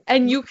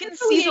 And you can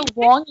see the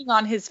longing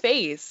on his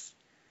face.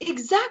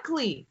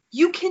 Exactly.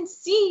 You can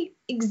see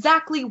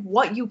exactly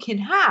what you can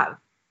have.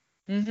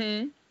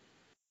 Mm-hmm.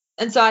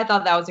 And so I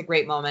thought that was a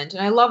great moment.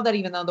 And I love that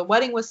even though the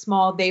wedding was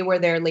small, they were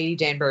there. Lady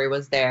Danbury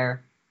was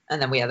there.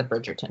 And then we had the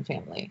Bridgerton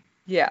family.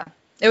 Yeah.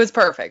 It was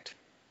perfect.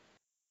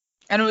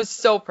 And it was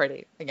so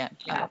pretty. Again,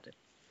 I loved it.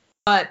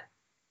 But,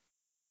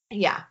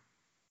 yeah.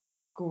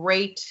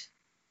 Great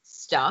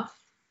stuff.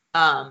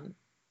 And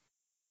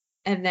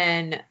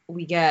then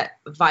we get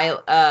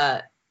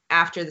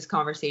after this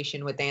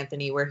conversation with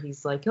Anthony where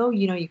he's like, oh,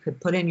 you know, you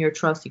could put in your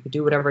trust. You could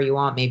do whatever you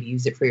want. Maybe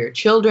use it for your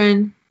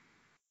children.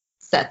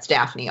 Sets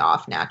Daphne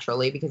off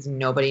naturally because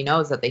nobody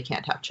knows that they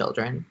can't have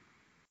children.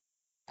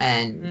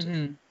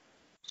 And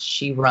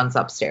she runs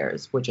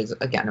upstairs, which is,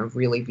 again, a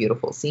really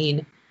beautiful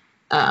scene.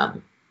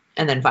 And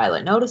then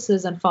Violet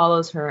notices and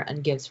follows her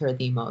and gives her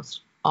the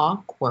most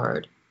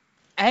awkward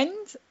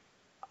and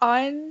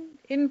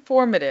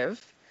uninformative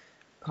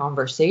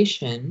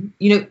conversation.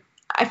 You know,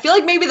 I feel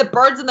like maybe the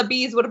birds and the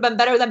bees would have been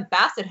better than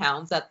basset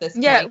hounds at this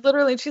Yeah, point.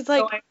 literally. She's like,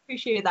 So I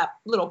appreciated that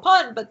little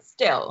pun, but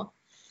still.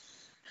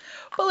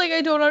 but like,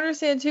 I don't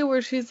understand too,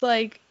 where she's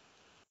like,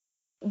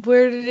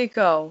 where did it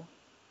go?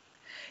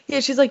 Yeah,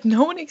 she's like,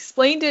 no one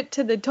explained it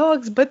to the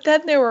dogs, but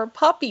then there were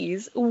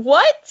puppies.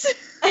 What?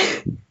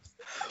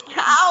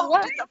 How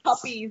What? did the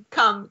puppies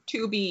come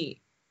to be?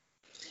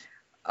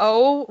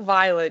 Oh,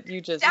 Violet,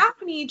 you just,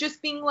 Daphne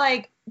just being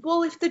like,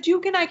 well, if the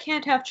Duke and I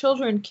can't have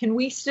children, can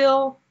we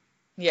still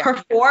yeah.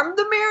 perform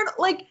the marital?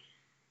 Like,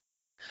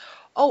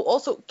 Oh,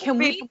 also, can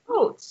make we,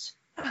 votes?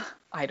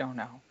 I don't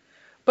know,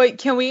 but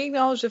can we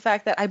acknowledge the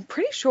fact that I'm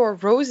pretty sure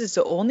Rose is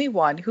the only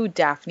one who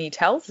Daphne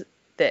tells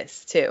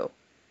this to?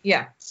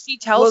 Yeah. She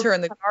tells Well, her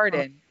in the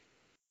garden.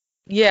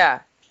 Yeah.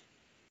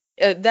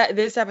 That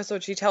this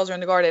episode, she tells her in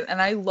the garden,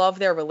 and I love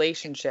their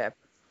relationship.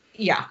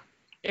 Yeah.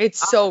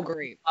 It's so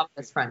great. I love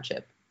this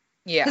friendship.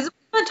 Yeah. Because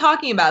we're not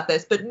talking about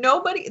this, but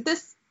nobody,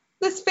 this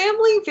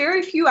family,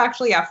 very few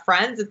actually have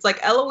friends. It's like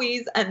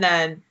Eloise and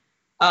then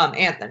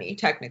Anthony,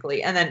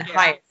 technically, and then Yeah.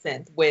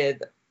 Hyacinth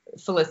with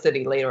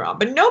Felicity later on.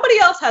 But nobody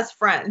else has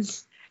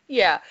friends.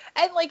 Yeah.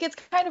 And like it's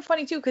kind of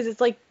funny too, because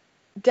it's like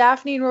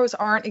Daphne and Rose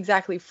aren't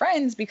exactly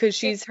friends because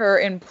she's her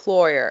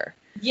employer.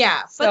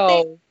 Yeah, So, but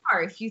they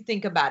are, if you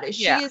think about it.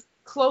 She Yeah. is the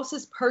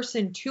closest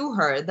person to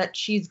her that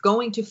she's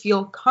going to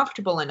feel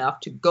comfortable enough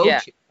to go Yeah.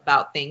 to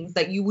about things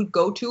that you would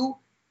go to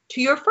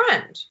your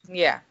friend.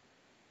 yeah. I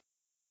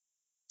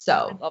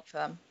So, love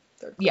them.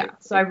 They're yeah,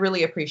 great. so I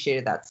really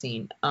appreciated that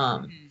scene.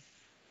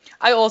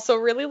 I also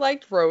really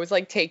liked Rose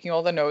like taking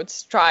all the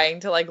notes, trying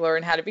to like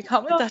learn how to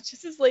become a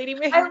Duchess's Lady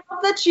Maid. I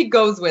love that she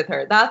goes with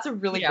her. That's a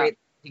really Yeah. great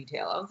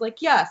detail. I was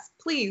like, yes,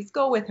 please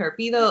go with her.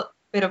 Be the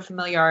bit of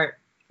familiarity.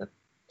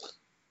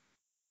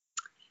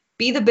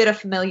 Be the bit of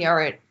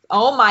familiarity.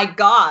 Oh my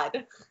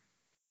God.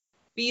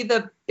 Be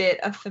the bit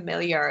of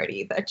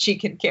familiarity that she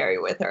can carry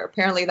with her.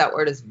 Apparently that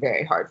word is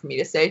very hard for me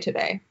to say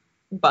today.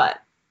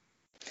 But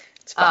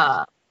It's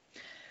fun.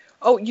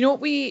 Oh, you know what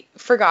we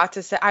forgot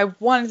to say? I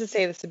wanted to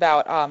say this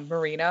about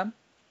Marina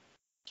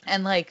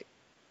and like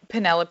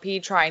Penelope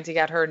trying to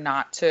get her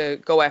not to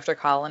go after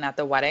Colin at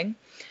the wedding.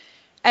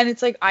 And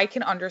it's like I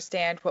can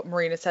understand what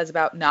Marina says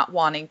about not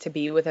wanting to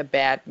be with a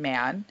bad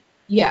man.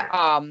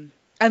 yeah.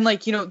 And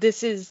like, you know,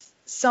 this is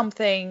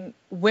something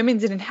women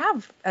didn't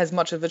have as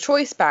much of a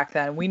choice back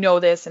then. We know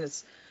this and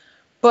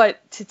but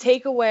to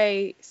take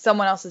away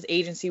someone else's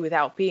agency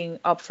without being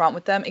upfront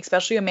with them,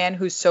 especially a man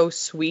who's so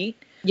sweet.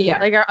 Yeah.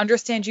 Like I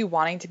understand you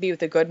wanting to be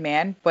with a good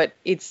man, but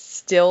it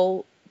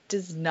still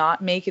does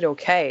not make it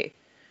okay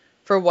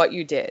for what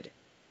you did.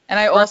 And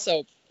I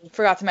also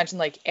forgot to mention,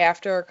 like,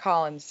 after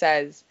Colin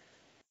says,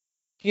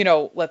 you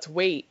know, let's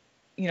wait,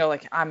 you know,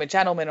 like, I'm a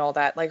gentleman, all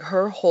that, like,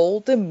 her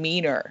whole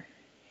demeanor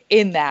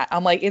in that,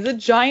 I'm like, is a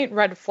giant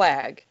red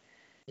flag.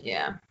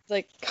 Yeah. It's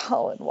like,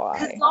 Colin, Because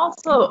why?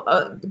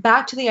 also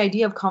back to the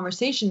idea of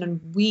conversation, and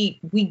we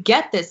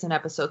get this in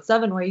episode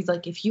 7 where he's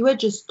like, if you had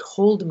just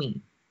told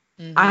me,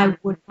 Mhm. I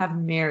would have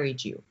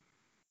married you.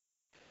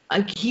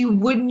 Like, he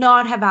would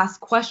not have asked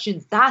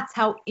questions. That's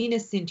how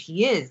innocent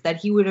he is, that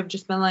he would have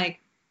just been like,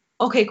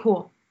 okay,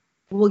 cool,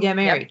 we'll get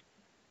married.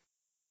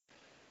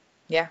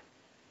 Yeah.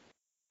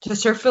 To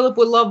Sir Philip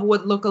would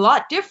look a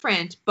lot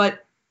different,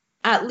 but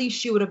at least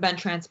she would have been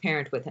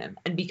transparent with him.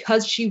 And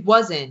because she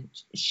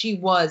wasn't, she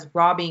was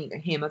robbing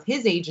him of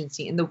his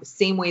agency in the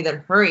same way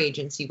that her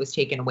agency was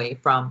taken away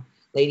from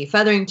Lady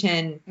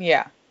Featherington,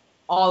 Yeah.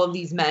 all of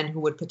these men who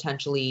would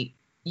potentially,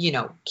 you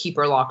know, keep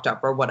her locked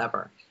up or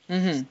whatever.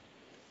 Mm-hmm.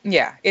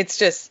 Yeah. It's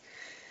just,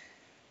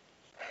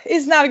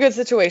 it's not a good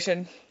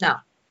situation. No,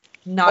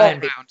 not All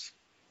envy. around.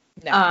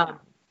 No.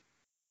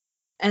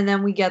 And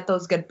then we get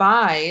those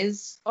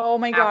goodbyes. Oh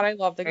my God, I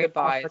love the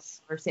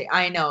goodbyes.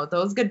 I know,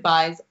 those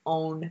goodbyes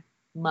own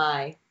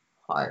my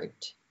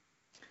heart.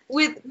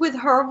 With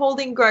her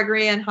holding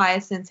Gregory and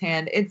Hyacinth's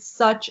hand, it's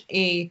such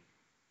a,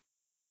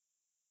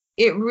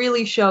 it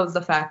really shows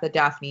the fact that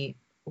Daphne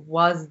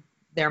was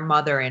their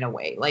mother in a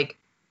way. Like,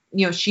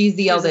 you know, she's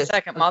the eldest. The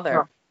second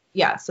mother.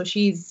 Yeah, so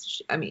she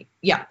is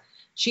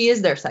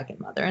their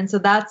second mother. And so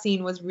that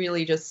scene was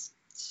really just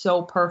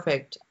so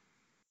perfect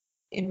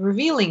in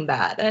revealing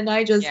that. And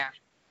I just,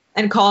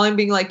 and Colin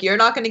being like, you're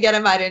not going to get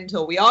invited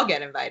until we all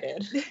get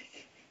invited.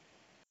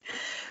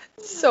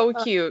 So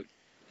cute.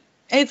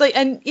 And it's like,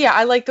 and yeah,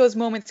 I like those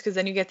moments because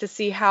then you get to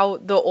see how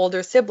the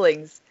older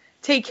siblings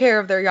take care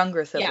of their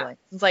younger siblings. Yeah.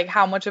 It's like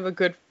how much of a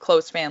good,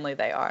 close family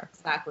they are.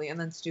 Exactly. And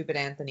then stupid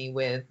Anthony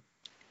with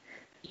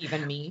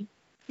even me.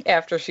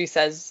 After she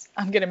says,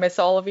 I'm going to miss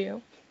all of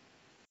you.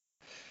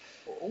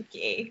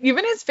 Okay.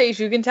 Even his face,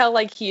 you can tell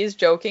like he is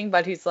joking,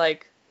 but he's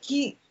like.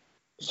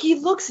 He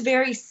looks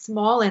very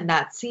small in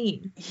that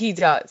scene. He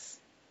does.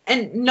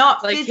 And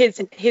not like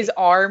his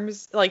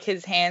arms, like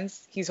his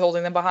hands, he's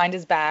holding them behind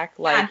his back.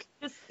 Like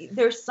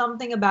there's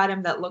something about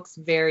him that looks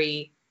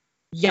very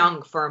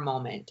young for a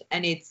moment.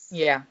 And it's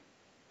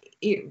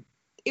it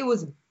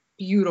was a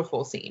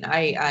beautiful scene.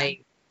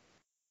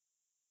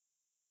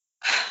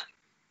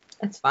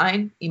 It's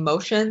fine.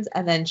 Emotions.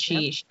 And then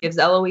she gives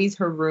Eloise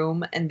her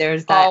room, and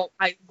there's that Oh,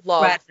 I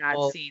love that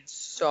incredible, scene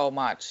so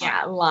much.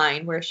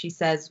 line where she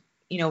says,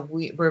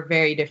 we're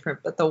very different,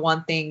 but the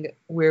one thing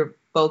we're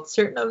both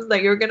certain of is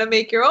that you're gonna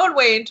make your own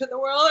way into the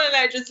world, and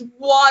I just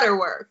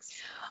waterworks.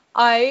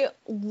 I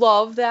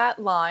love that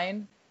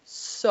line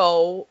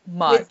so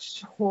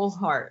much. With whole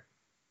heart.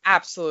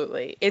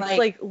 Absolutely. It's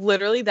like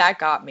literally that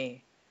got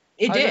me.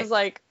 It I did. was just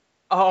like,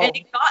 oh. And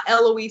it got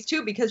Eloise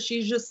too, because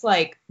she's just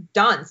like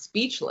done,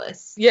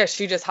 speechless. Yeah,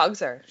 she just hugs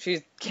her.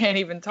 She can't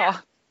even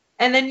talk.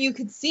 And then you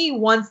could see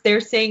once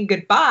they're saying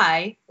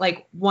goodbye,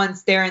 like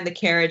once they're in the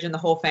carriage and the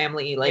whole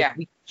family, like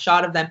we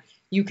shot of them,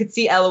 you could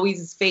see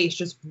Eloise's face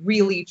just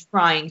really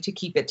trying to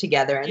keep it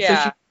together. And so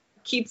she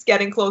keeps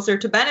getting closer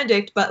to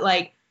Benedict, but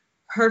like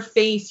her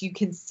face, you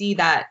can see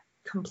that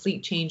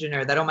complete change in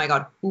her, that, oh my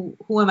God, who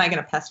am I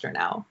going to pester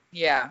now?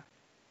 Yeah.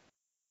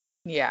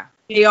 Yeah.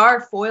 They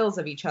are foils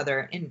of each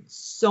other in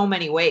so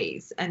many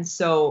ways. And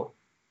so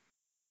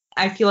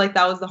I feel like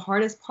that was the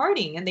hardest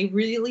parting, and they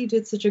really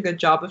did such a good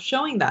job of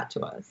showing that to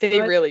us. They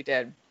really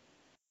did.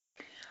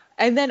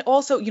 And then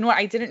also, you know what,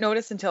 I didn't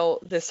notice until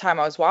this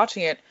time I was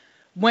watching it,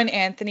 when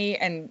Anthony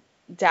and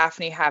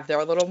Daphne have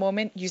their little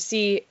moment, you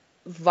see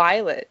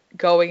Violet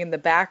going in the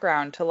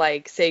background to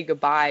like say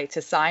goodbye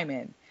to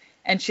Simon,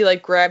 and she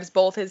like grabs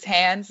both his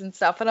hands and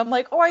stuff, and I'm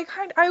like, oh,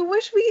 I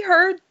wish we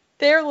heard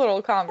their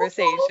little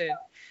conversation.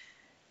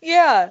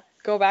 Yeah,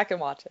 go back and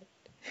watch it.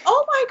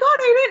 Oh my God,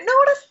 I didn't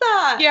notice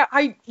that. Yeah,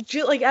 I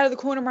just like out of the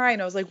corner of my eye,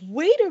 and I was like,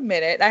 wait a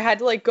minute. I had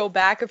to like go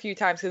back a few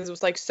times because it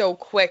was like so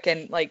quick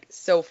and like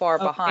so far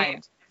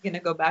behind. I'm gonna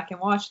go back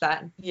and watch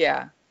that.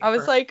 Yeah, I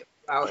was like,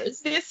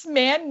 this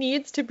man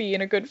needs to be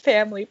in a good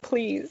family,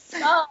 please.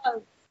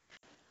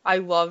 I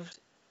loved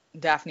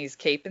Daphne's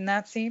cape in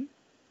that scene.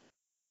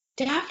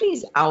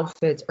 Daphne's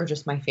outfits are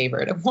just my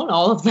favorite. I want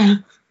all of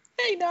them.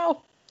 I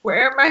know.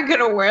 Where am I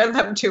gonna wear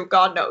them to?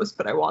 God knows,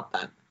 but I want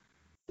them.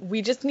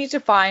 We just need to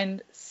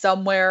find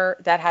somewhere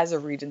that has a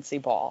Regency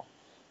ball.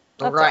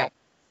 That's right.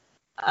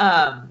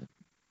 All.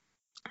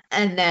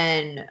 And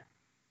then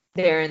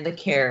they're in the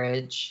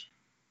carriage,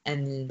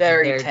 and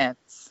very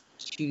tense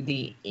to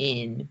the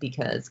inn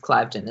because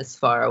Cliveden is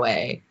far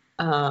away.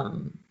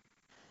 And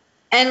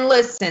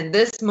listen,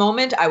 this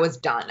moment I was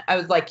done. I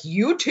was like,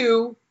 you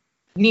two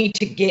need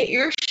to get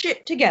your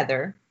shit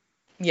together.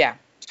 Yeah.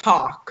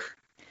 Talk.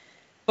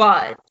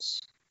 But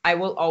I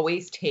will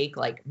always take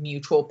like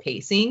mutual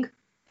pacing.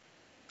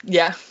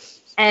 Yeah.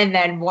 And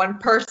then one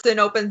person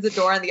opens the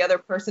door and the other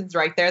person's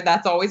right there.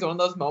 That's always one of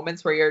those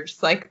moments where you're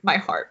just like, my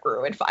heart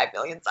grew in 5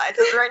 million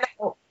sizes right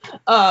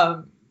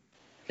now.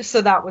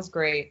 So that was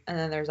great. And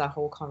then there's that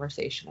whole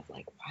conversation of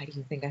like, why do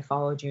you think I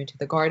followed you into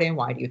the garden?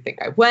 Why do you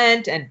think I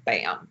went? And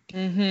bam.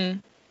 Mm-hmm.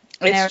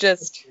 It's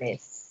just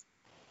bliss.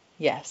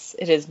 Yes,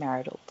 it is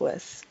marital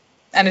bliss.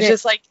 And it's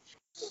just like,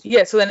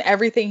 yeah, so then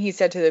everything he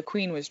said to the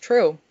queen was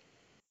true.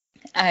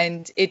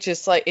 And it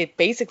just like, it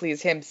basically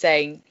is him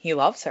saying he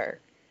loves her.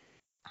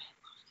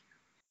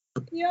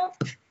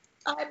 Yep.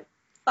 I'm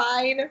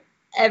fine.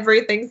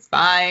 Everything's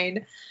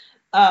fine.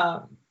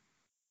 And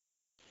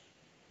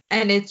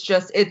it's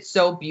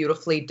so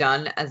beautifully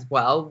done as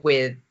well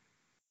with,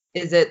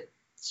 is it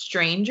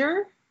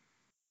Stranger?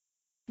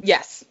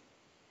 Yes.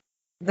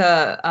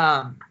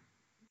 The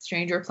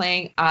Stranger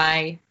playing.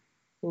 I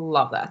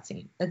love that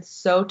scene. It's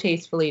so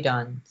tastefully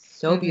done.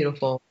 So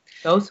beautiful.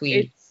 So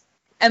sweet.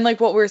 And like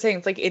what we were saying,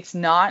 it's like, it's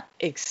not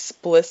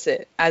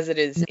explicit as it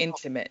is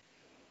intimate.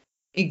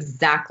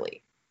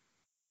 Exactly.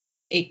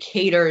 It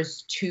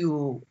caters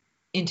to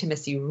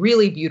intimacy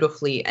really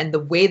beautifully, and the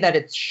way that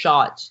it's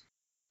shot,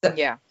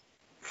 the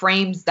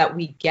frames that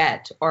we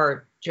get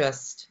are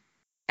just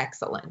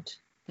excellent.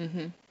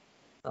 Mm-hmm.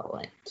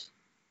 Excellent.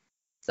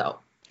 So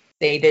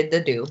they did the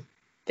do.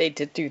 They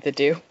did do the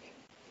do.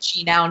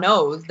 She now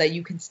knows that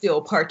you can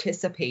still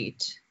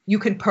participate. You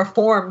can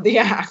perform the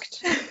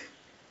act.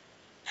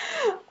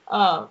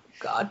 Oh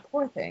God,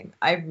 poor thing.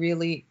 I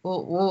really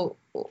we'll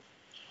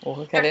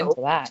get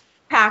into that.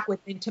 Pack with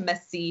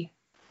intimacy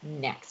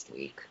next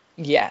week.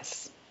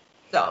 Yes.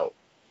 So,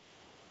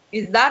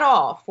 is that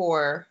all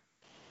for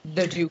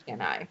the Duke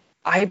and I?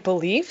 I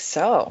believe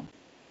so.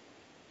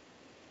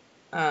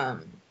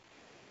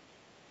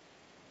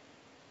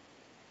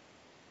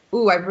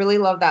 Ooh, I really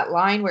love that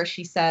line where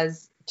she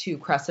says to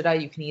Cressida,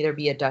 you can either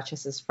be a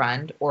Duchess's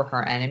friend or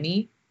her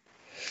enemy.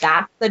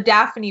 That's the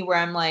Daphne where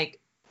I'm like,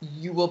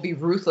 you will be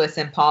ruthless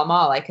in Pall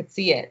Mall. I could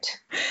see it.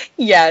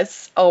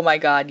 Yes. Oh my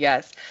God,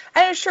 yes.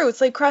 And it's true. It's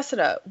like,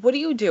 Cressida, what are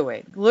you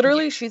doing?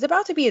 Literally, she's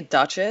about to be a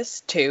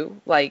duchess too.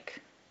 Like,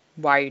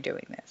 why are you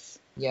doing this?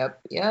 Yep.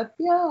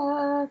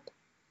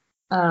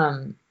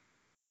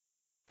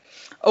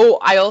 Oh,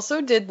 I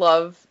also did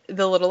love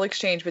the little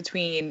exchange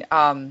between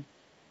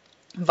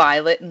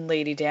Violet and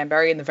Lady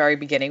Danbury in the very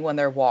beginning when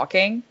they're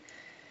walking.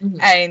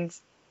 Mm-hmm. And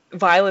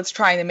Violet's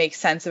trying to make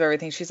sense of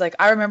everything. She's like,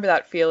 I remember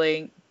that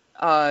feeling,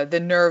 the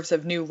nerves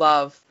of new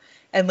love.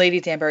 And Lady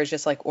Danbury's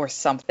just like, or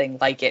something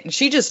like it. And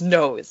she just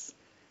knows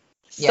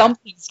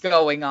something's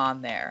going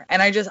on there.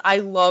 And I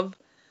love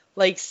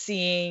like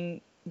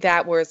seeing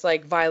that where it's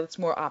like Violet's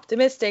more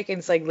optimistic, and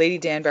it's like Lady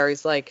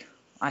Danbury's like,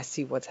 I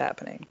see what's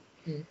happening.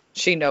 Mm.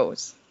 She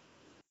knows.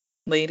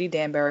 Lady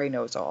Danbury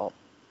knows all.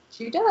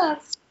 She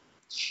does.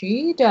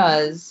 She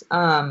does.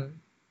 And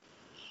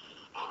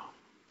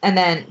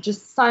then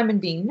just Simon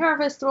being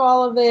nervous through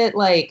all of it,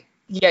 like.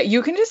 Yeah,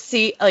 you can just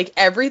see, like,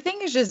 everything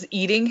is just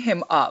eating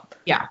him up.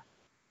 Yeah.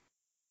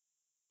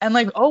 And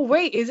like, oh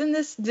wait, isn't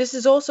this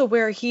is also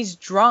where he's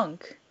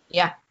drunk?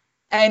 Yeah.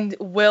 And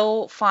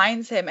Will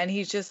finds him, and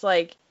he's just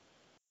like,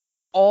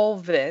 all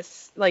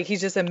this, like,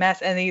 he's just a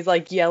mess, and he's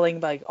like yelling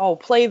like, oh,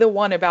 play the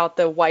one about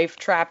the wife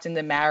trapped in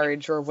the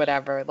marriage or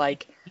whatever.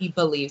 Like, he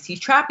believes he's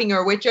trapping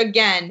her, which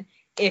again,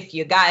 if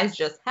you guys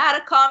just had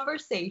a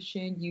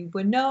conversation, you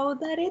would know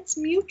that it's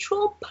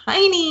mutual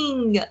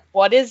pining.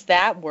 what does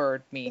that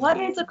word mean? What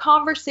is a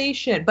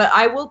conversation? But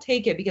I will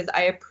take it because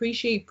I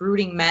appreciate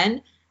brooding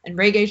men, and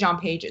Regé-Jean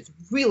Page is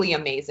really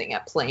amazing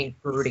at playing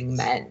brooding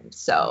men.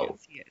 So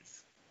Yes, he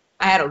is.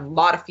 I had a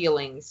lot of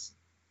feelings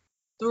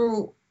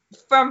through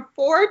from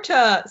 4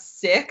 to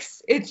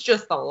 6. It's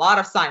just a lot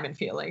of Simon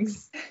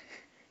feelings.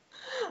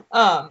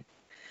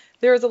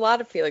 There's a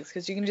lot of feelings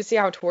because you can just see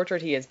how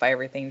tortured he is by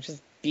everything,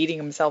 just beating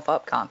himself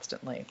up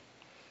constantly.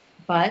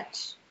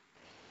 But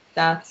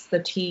that's the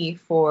tea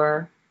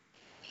for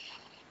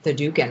the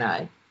Duke and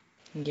I.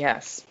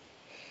 Yes.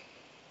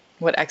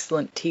 What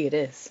excellent tea it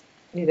is.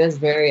 It is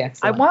very I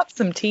excellent. want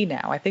some tea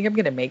now. I think I'm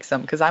going to make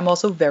some because I'm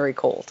also very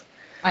cold.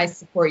 I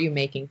support you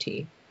making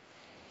tea.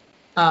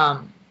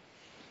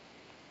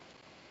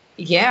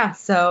 Yeah,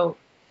 so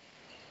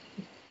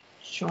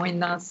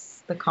join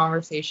us, the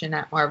conversation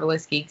at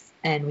Marvelous Geeks,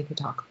 and we can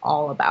talk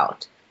all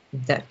about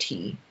the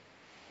tea.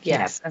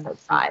 Yes. Episode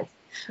 5.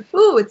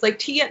 Ooh, it's like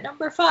tea at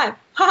number 5. Oh,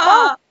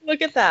 Ha!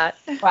 look at that.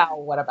 Wow,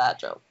 what a bad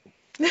joke.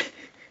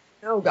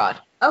 Oh, God.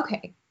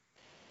 Okay.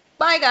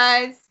 Bye,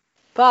 guys.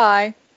 Bye.